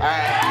for it? All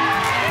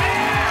right.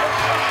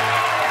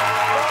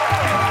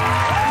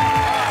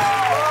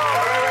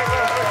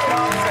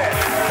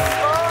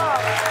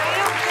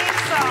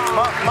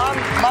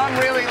 Mom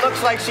really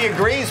looks like she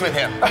agrees with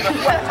him. What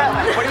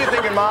are you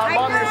thinking, Mom?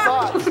 Mom, your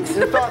thoughts.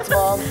 Your thoughts,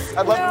 Mom.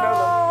 I'd love to know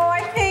them.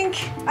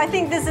 I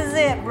think this is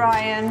it,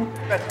 Brian.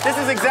 This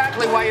is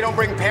exactly why you don't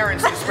bring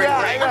parents to spring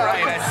break,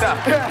 right?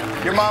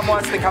 That's, your mom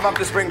wants to come up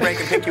to spring break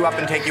and pick you up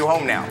and take you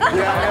home now.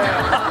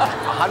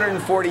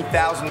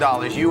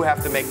 $140,000. You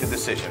have to make the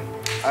decision.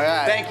 All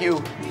right. Thank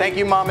you,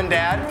 Mom and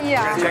Dad.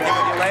 Yeah. We're gonna check in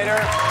with you later.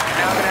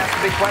 Now I'm gonna ask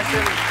the big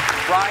question.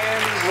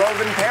 Brian,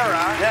 Roven,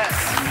 Para. Yes.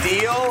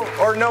 Deal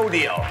or no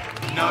deal?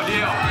 No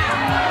deal.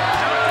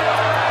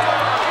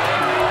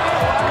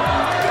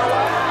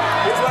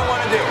 Here's what I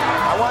want to do.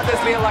 I want this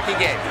to be a lucky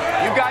game.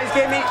 You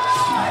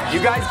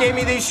guys gave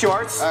me these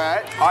shorts. All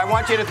right. I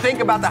want you to think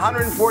about the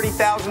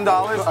 $140,000.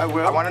 I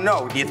will. I want to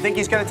know, do you think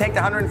he's going to take the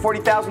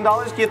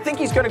 $140,000? Do you think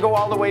he's going to go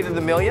all the way to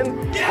the million?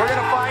 Yeah. We're going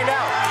to find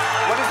out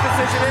what his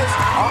decision is.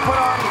 I'll put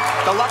on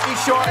the lucky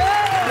short.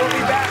 We'll be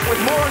back with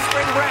more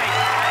spring break.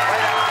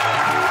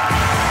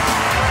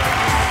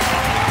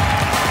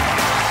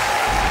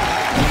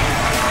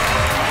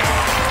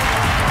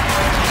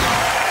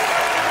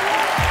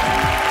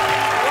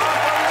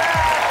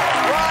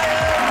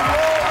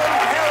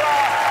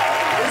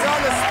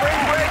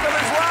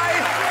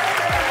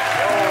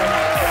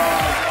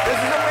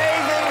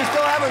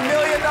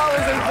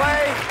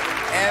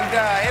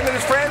 Him and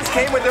his friends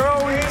came with their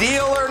own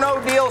deal or no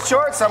deal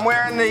shorts. I'm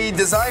wearing the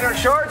designer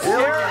shorts here.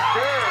 There we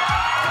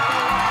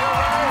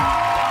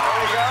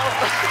go.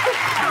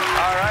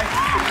 All right.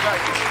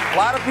 A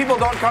lot of people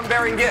don't come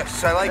bearing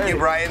gifts. I like you,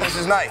 Brian. This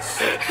is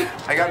nice.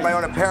 I got my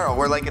own apparel.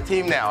 We're like a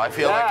team now. I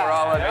feel like we're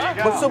all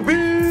what's up,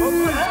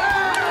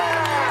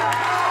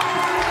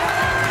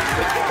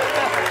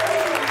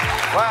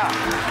 Wow.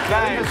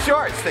 Nice. The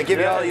shorts that give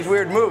you all these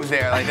weird moves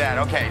there like that.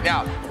 Okay,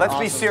 now let's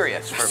be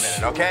serious for a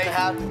minute, okay?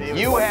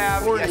 You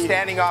have a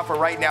standing offer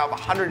right now of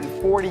 $140,000.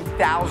 $140,000.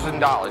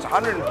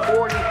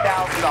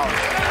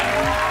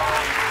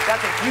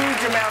 That's a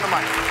huge amount of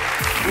money.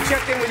 We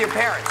checked in with your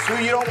parents, who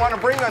you don't want to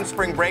bring on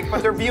spring break,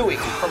 but they're viewing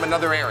from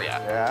another area.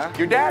 Yeah.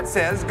 Your dad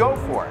says, go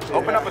for it.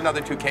 Open up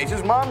another 2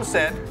 cases. Mom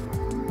said,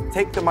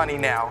 take the money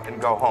now and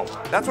go home.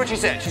 That's what she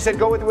said. She said,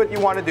 go with what you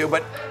want to do,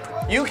 but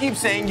you keep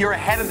saying you're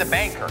ahead of the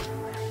banker.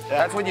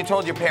 That's what you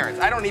told your parents.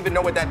 I don't even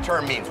know what that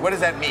term means. What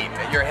does that mean,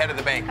 that you're ahead of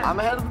the banker? I'm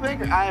ahead of the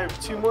banker. I have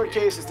 2 more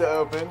cases to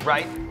open.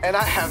 Right. And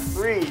I have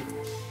 3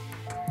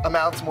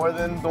 amounts more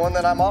than the one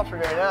that I'm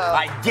offering right now.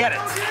 I get it.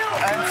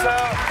 And so,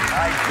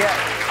 I get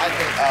it. I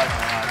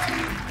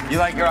think, you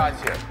like your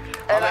odds here.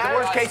 And the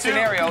worst case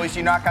scenario is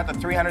you knock out the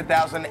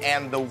 $300,000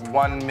 and the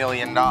 $1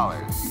 million.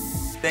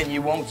 Then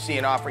you won't see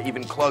an offer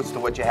even close to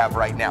what you have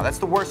right now. That's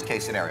the worst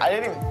case scenario. I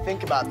didn't even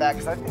think about that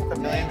because I think the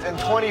million's in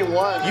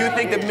 21. You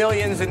think the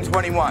million's in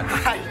 21. So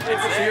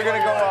you're going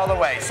to go all the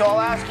way. So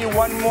I'll ask you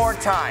one more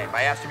time.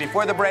 I asked you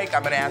before the break.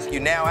 I'm going to ask you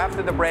now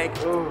after the break.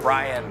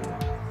 Brian,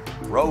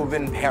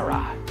 Roven,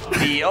 Para.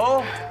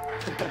 Deal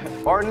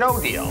or no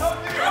deal?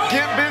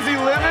 Get busy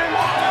living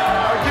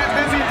or get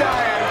busy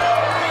dying.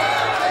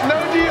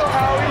 No deal,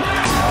 Howie.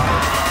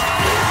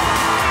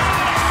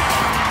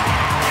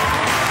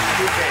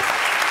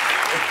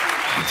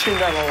 I turned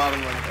down a lot of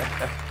money.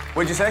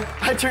 What'd you say?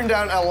 I turned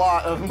down a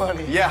lot of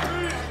money. Yeah.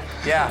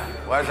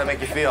 Why does that make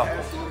you feel?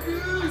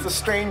 It's a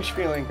strange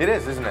feeling. It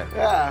is, isn't it?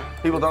 Yeah.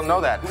 People don't know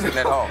that sitting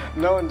at home.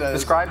 No one does.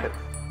 Describe it.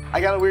 I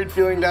got a weird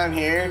feeling down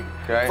here.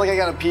 Okay. It's like I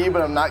gotta pee,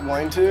 but I'm not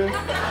going to.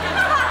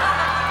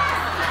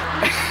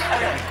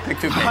 Pick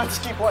 2 cases. Let's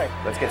keep playing.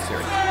 Let's get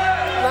serious.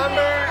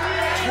 Number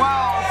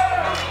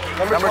 12.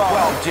 Number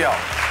 12, Jill.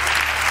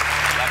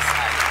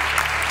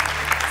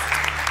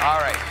 All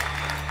right.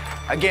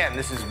 Again,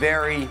 this is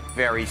very,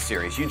 very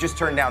serious. You just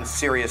turned down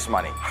serious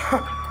money.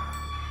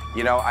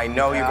 You know, I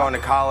know you're going to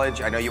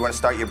college. I know you want to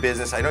start your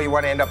business. I know you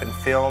want to end up in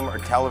film or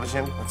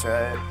television. That's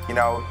right. You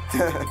know,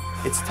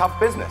 it's tough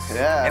business.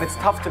 Yeah. And it's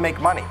tough to make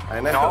money.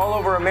 I know. And all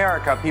over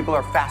America, people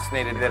are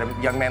fascinated that a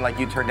young man like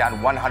you turned down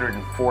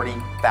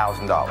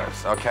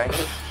 $140,000, okay?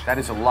 That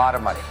is a lot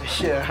of money.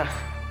 Yeah.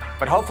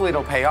 But hopefully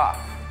it'll pay off.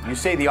 You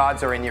say the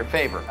odds are in your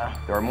favor.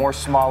 There are more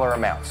smaller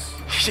amounts.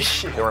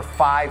 There are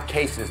 5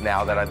 cases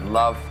now that I'd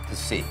love to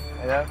see.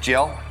 Yeah.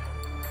 Jill,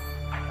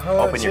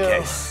 open your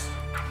case.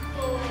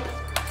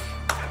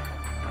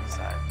 That's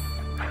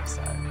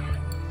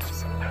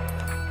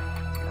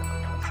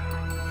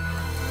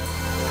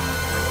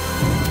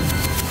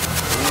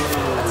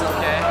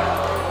okay.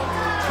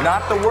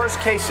 Not the worst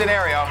case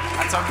scenario.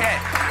 That's okay.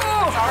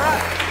 It's all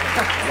right.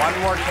 One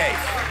more case.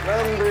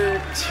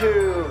 Number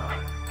 2.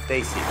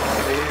 Stacy.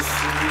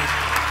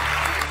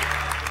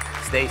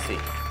 Stacy.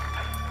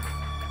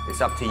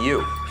 It's up to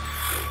you.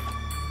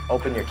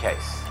 Open your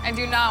case. I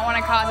do not want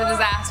to cause a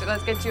disaster.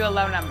 Let's get you a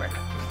low number.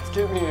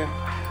 Give me a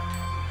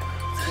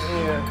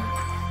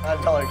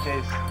 $5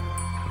 case.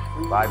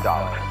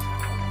 $5.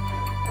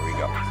 Here we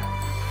go.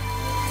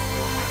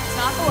 It's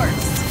not the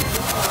worst.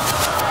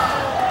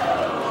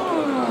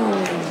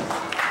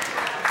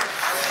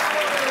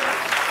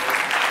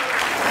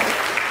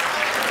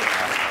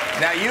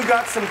 Now you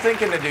got some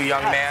thinking to do,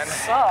 young man.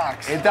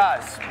 Sucks. It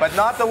does, but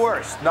not the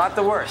worst. Not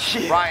the worst.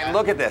 Yeah. Ryan,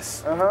 look at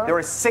this. There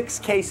are 6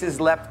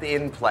 cases left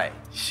in play.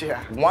 Yeah.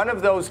 One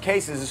of those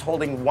cases is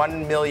holding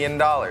 $1 million.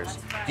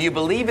 Do you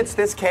believe it's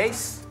this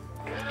case?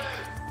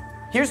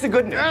 Here's the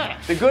good news.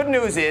 The good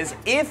news is,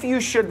 if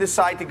you should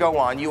decide to go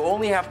on, you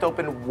only have to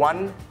open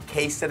 1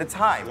 case at a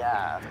time.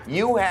 Yeah.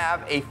 You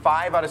have a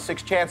 5 out of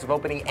 6 chance of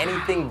opening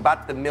anything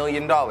but the $1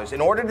 million.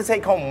 In order to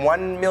take home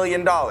 $1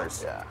 million,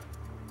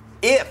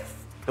 if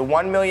the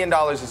 $1 million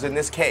is in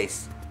this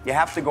case, you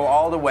have to go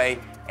all the way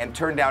and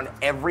turn down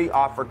every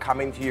offer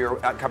coming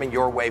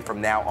your way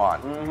from now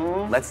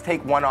on. Let's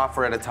take 1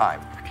 offer at a time.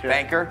 Okay.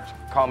 Banker,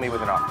 call me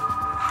with an offer.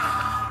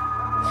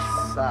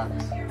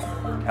 Sucks.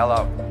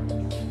 Hello.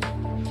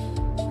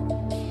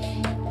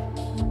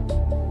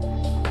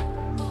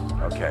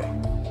 Okay.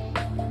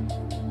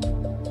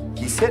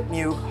 He's hitting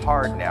you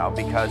hard now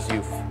because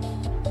you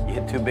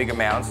hit 2 big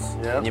amounts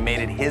and you made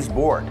it his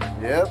board.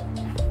 Yep.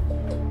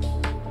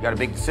 You got a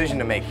big decision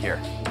to make here.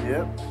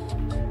 Yep.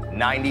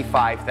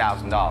 $95,000.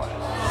 1K.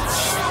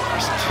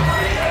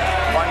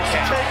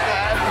 Take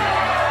that.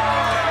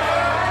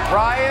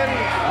 Brian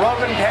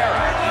Robin-Pera.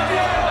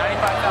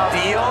 $95,000.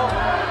 Deal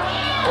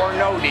or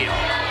no deal?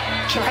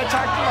 Can I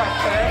talk to my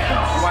parents?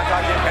 You want to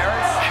talk to your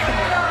parents?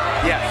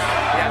 Yes.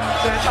 Yes.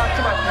 Can I talk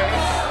to my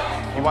parents?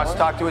 He wants to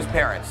talk to his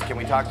parents. Can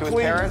we talk to his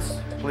parents?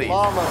 Please.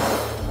 Mama.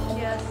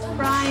 Yes,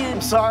 Brian.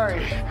 I'm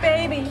sorry.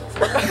 Baby.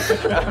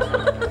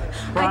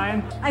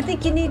 Brian? I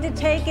think you need to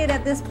take it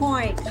at this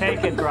point.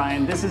 Take it,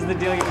 Brian. This is the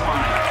deal you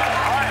want.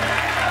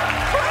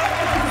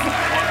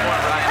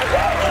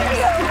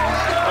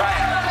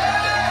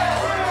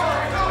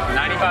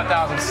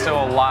 $95,000 is still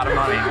a lot of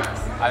money.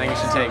 I think you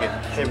should take it.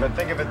 Okay, but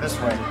think of it this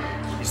way.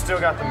 You still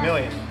got the $1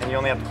 million, and you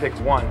only have to pick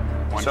 1.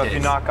 So if you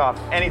knock off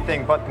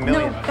anything but the $1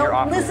 million, your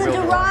offer Listen will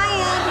to go.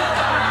 Ryan.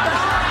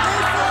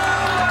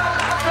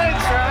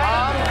 Thanks,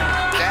 Mom,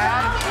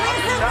 Dad.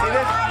 See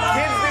this?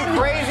 Kids do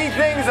crazy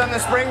things on the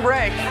spring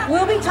break.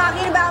 We'll be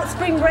talking about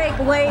spring break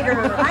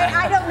later.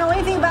 I don't know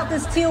anything about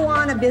this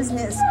Tijuana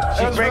business.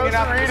 She's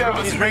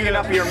bringing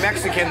up your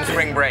Mexican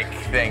spring break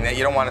thing that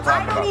you don't want to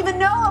talk I don't about. even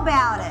know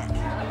about it.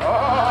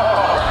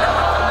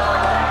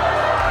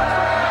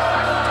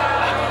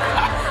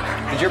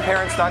 Did your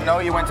parents not know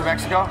you went to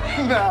Mexico?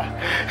 No.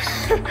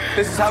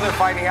 This is how they're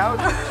finding out?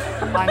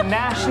 On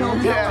national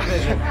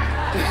television.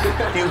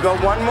 Do you go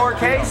 1 more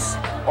case,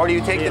 or do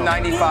you take the $95,000?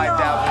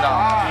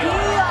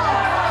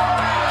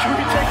 Can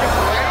we take a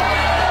break?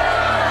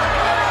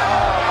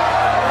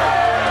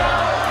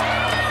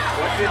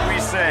 What did we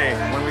say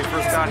when we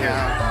first got here?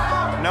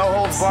 No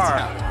holds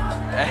barred.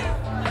 Hey,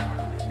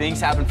 things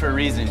happen for a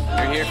reason.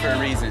 You're here for a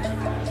reason.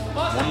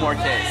 1 more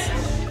case.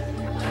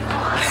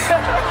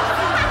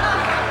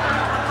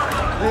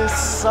 This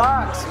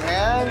sucks,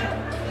 man.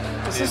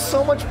 This is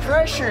so much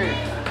pressure. You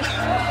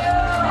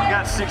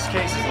got 6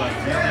 cases left.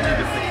 You only need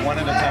to pick 1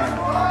 at a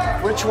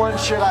time. Which one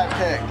should I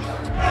pick? I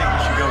think you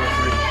should go with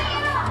 3.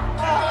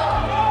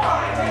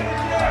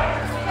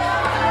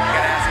 I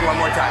gotta ask you one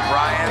more time.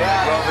 Brian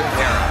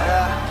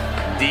Robin-Pera.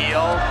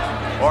 Deal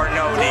or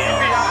no deal?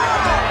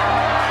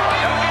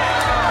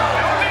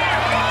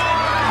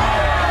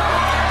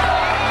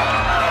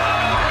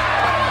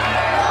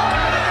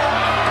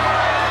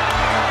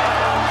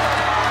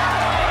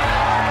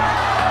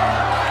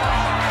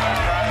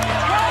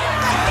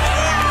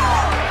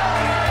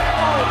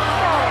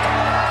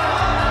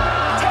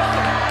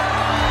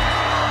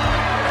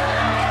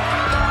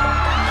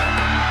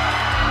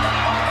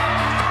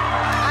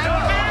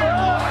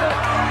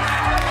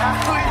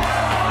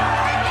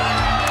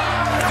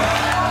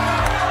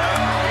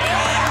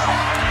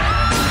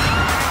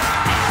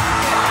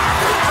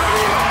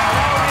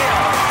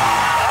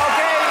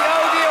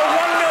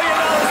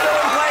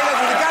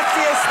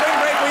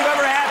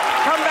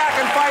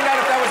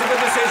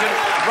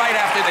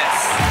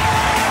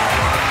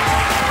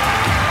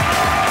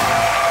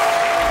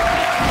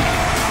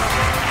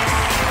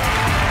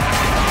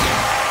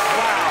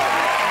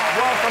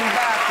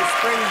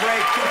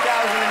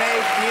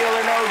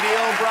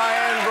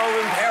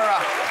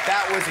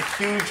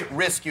 Huge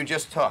risk you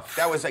just took.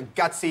 That was a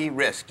gutsy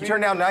risk. You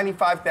turned down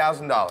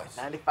 $95,000.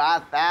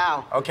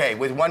 $95,000. Okay,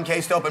 with 1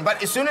 case to open.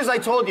 But as soon as I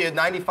told you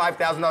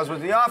 $95,000 was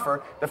the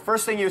offer, the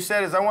first thing you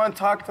said is, I want to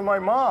talk to my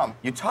mom.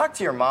 You talked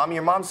to your mom.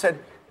 Your mom said,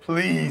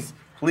 please,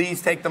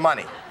 please take the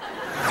money.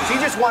 She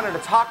just wanted to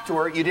talk to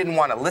her. You didn't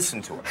want to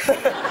listen to her.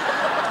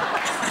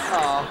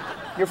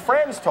 Your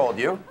friends told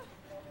you,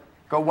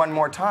 go 1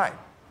 more time.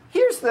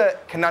 Here's the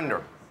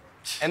conundrum.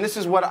 And this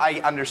is what I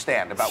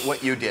understand about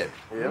what you did.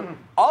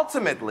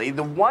 Ultimately,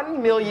 the $1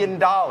 million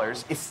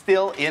is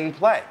still in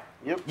play.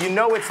 You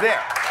know it's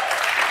there.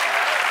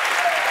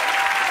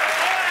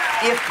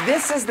 If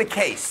this is the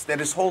case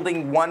that is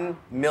holding $1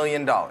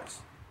 million,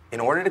 in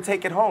order to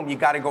take it home, you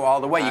got to go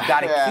all the way. You got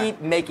to keep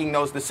making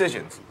those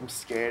decisions. I'm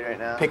scared right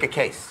now. Pick a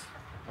case.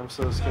 I'm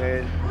so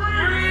scared.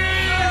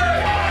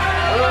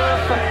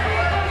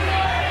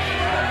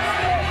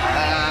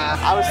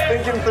 I was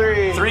thinking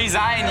 3. 3's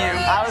eyeing you.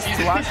 I was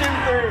thinking 3.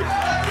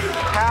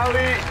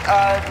 Howie,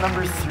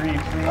 number 3,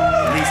 please.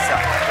 Lisa.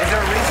 Is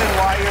there a reason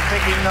why you're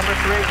picking number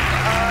 3?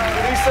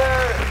 Lisa.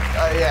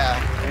 Yeah,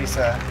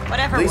 Lisa.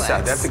 Whatever Lisa,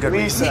 works. that's a good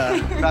reason.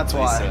 Lisa, that's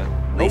why.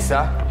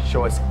 Lisa,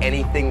 show us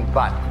anything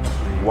but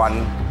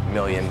 $1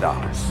 million.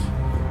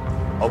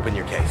 Open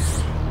your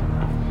case.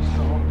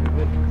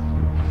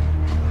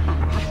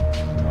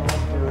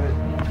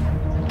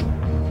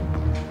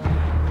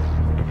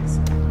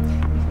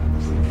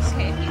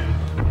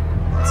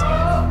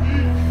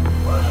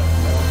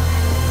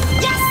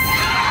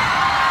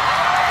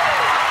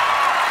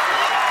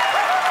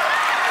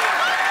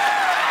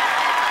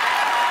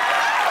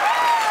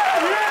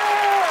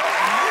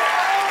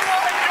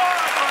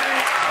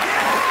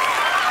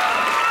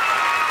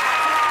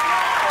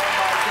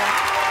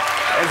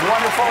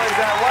 As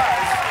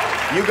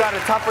that was, you got a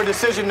tougher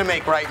decision to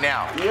make right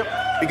now. Yep.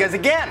 Because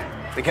again,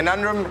 the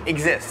conundrum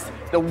exists.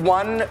 The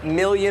 $1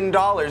 million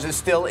is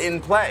still in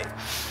play.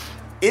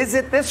 Is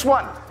it this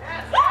one?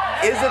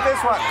 Is it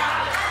this one?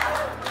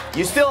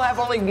 You still have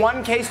only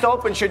one case to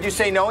open should you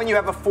say no, and you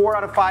have a 4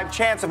 out of 5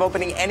 chance of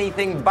opening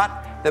anything but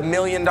the $1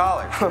 million.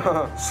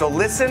 So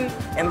listen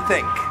and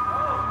think.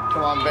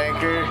 Come on,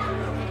 banker.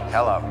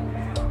 Hello.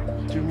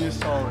 Do me a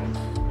solid.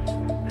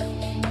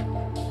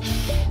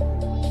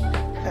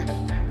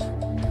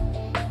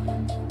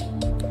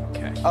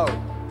 Oh,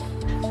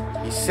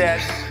 he said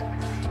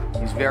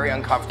he's very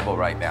uncomfortable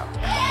right now.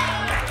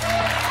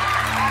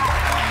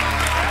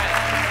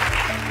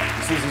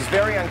 He says he's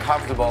very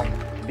uncomfortable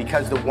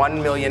because the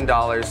 $1 million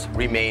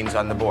remains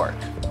on the board.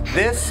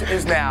 This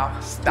is now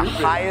the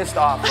highest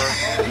offer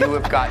you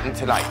have gotten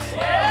tonight.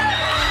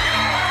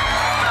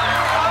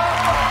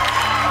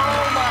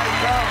 Oh my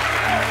God.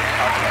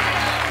 Okay,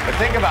 but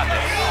think about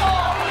this.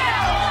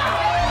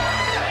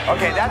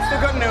 Okay, that's the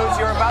good news.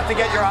 You're about to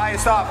get your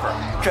highest offer.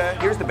 Okay.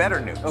 Here's the better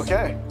news.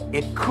 Okay.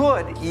 It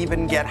could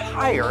even get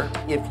higher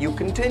if you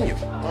continue.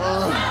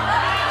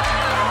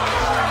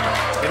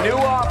 The new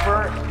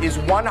offer is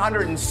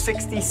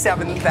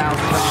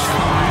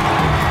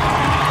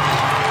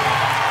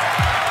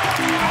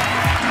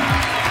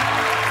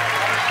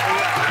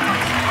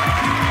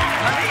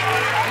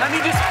Let me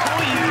just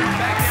pull you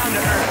back down to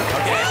earth,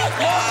 okay?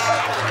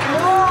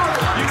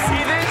 You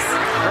see this?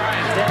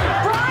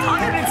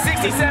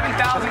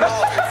 $167,000.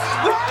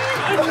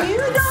 If you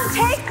don't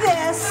take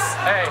this,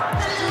 Hey.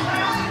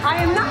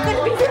 I am not going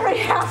to be very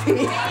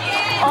happy.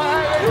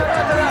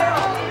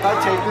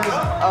 I'll take this.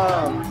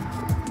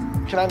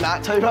 Can I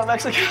not tell you about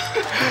Mexico? Take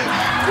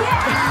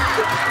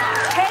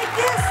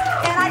this,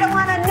 and I don't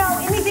want to know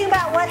anything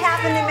about what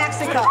happened in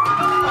Mexico.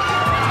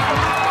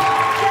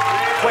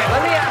 Wait,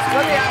 let me ask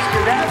your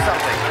dad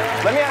something.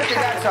 Let me ask your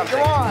dad something.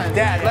 Come on.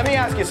 Dad, let me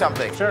ask you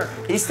something. Sure.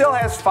 He still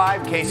has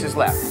 5 cases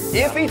left.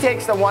 If he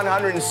takes the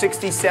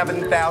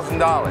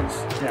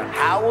 $167,000,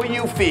 how will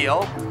you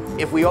feel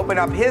if we open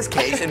up his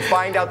case and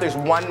find out there's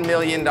 $1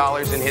 million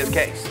in his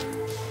case?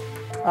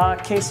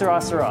 Que sera,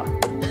 sera.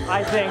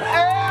 I think.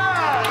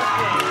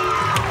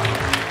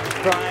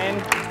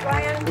 Brian,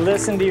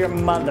 listen to your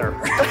mother.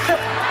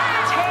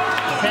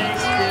 Take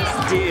this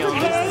deal.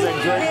 This is a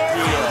good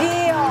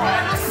deal.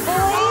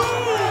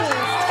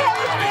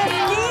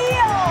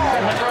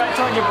 Remember I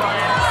told you,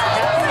 Brian.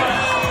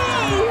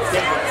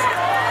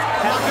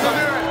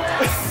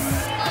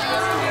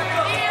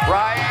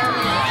 Brian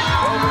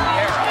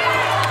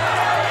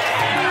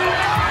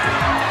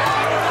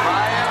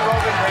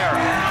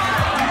Robinera.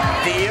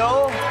 Deal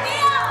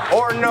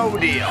or no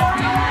deal?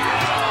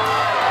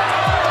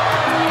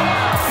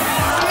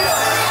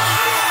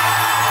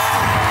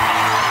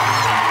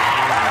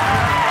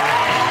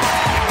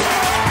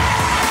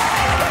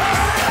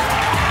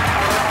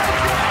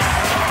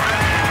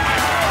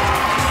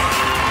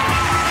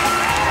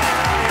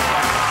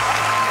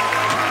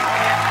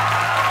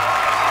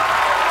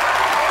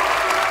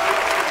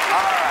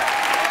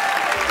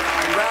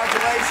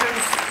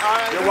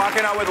 You're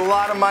walking out with a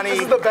lot of money.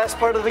 This is the best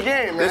part of the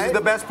game, right? This is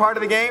the best part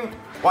of the game?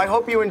 Well, I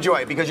hope you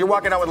enjoy it because you're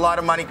walking out with a lot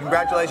of money.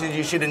 Congratulations,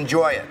 you should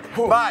enjoy it.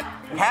 But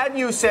had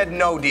you said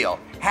no deal,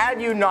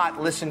 had you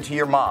not listened to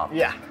your mom,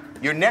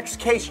 your next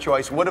case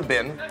choice would have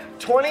been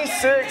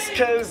 26,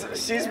 because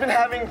she's been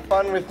having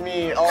fun with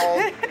me all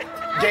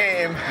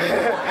game.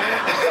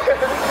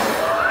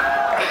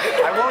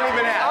 I won't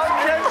even ask.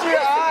 I'll catch your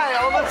eye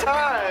all the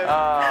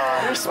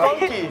time. You're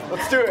spunky.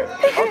 Let's do it.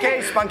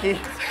 Okay, Spunky.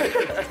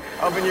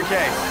 Open your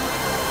case.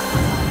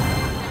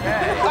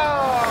 Okay.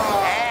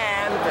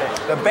 And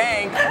the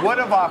bank would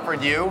have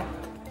offered you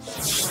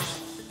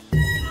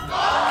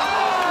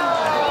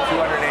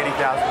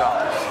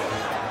 $280,000.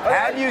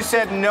 Had you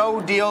said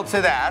no deal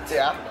to that,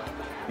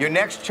 your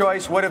next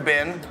choice would have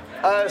been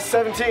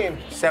 17.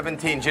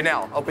 17.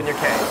 Janelle, open your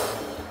case.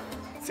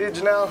 See you,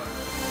 Janelle.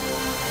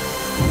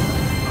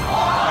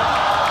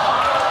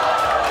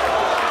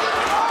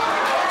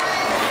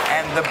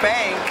 And the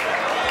bank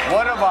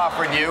would have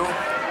offered you.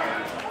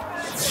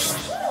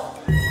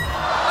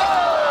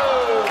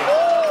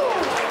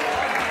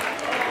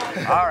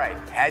 All right,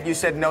 had you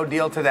said no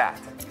deal to that?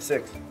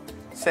 6.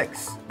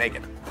 6, make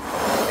it.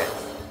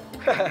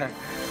 Okay.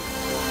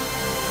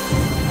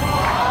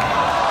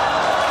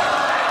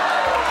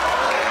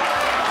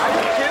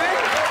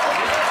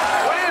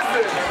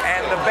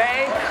 And the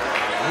bank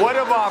would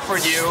have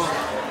offered you.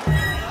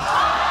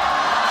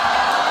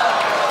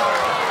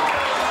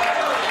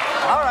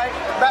 All right.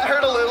 That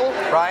hurt a little.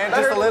 Brian,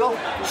 just a little?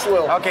 Just a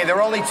little. Okay, there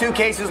are only 2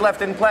 cases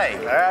left in play.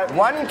 All right.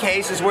 One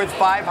case is worth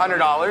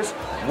 $500.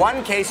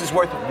 One case is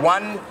worth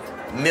 $1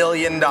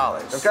 million.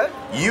 Okay.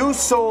 You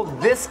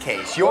sold this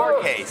case, your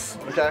case,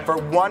 okay, for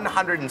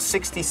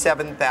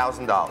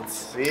 $167,000.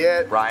 See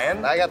it.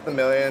 Brian? I got the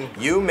million.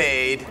 You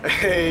made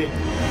a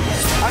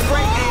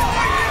great deal.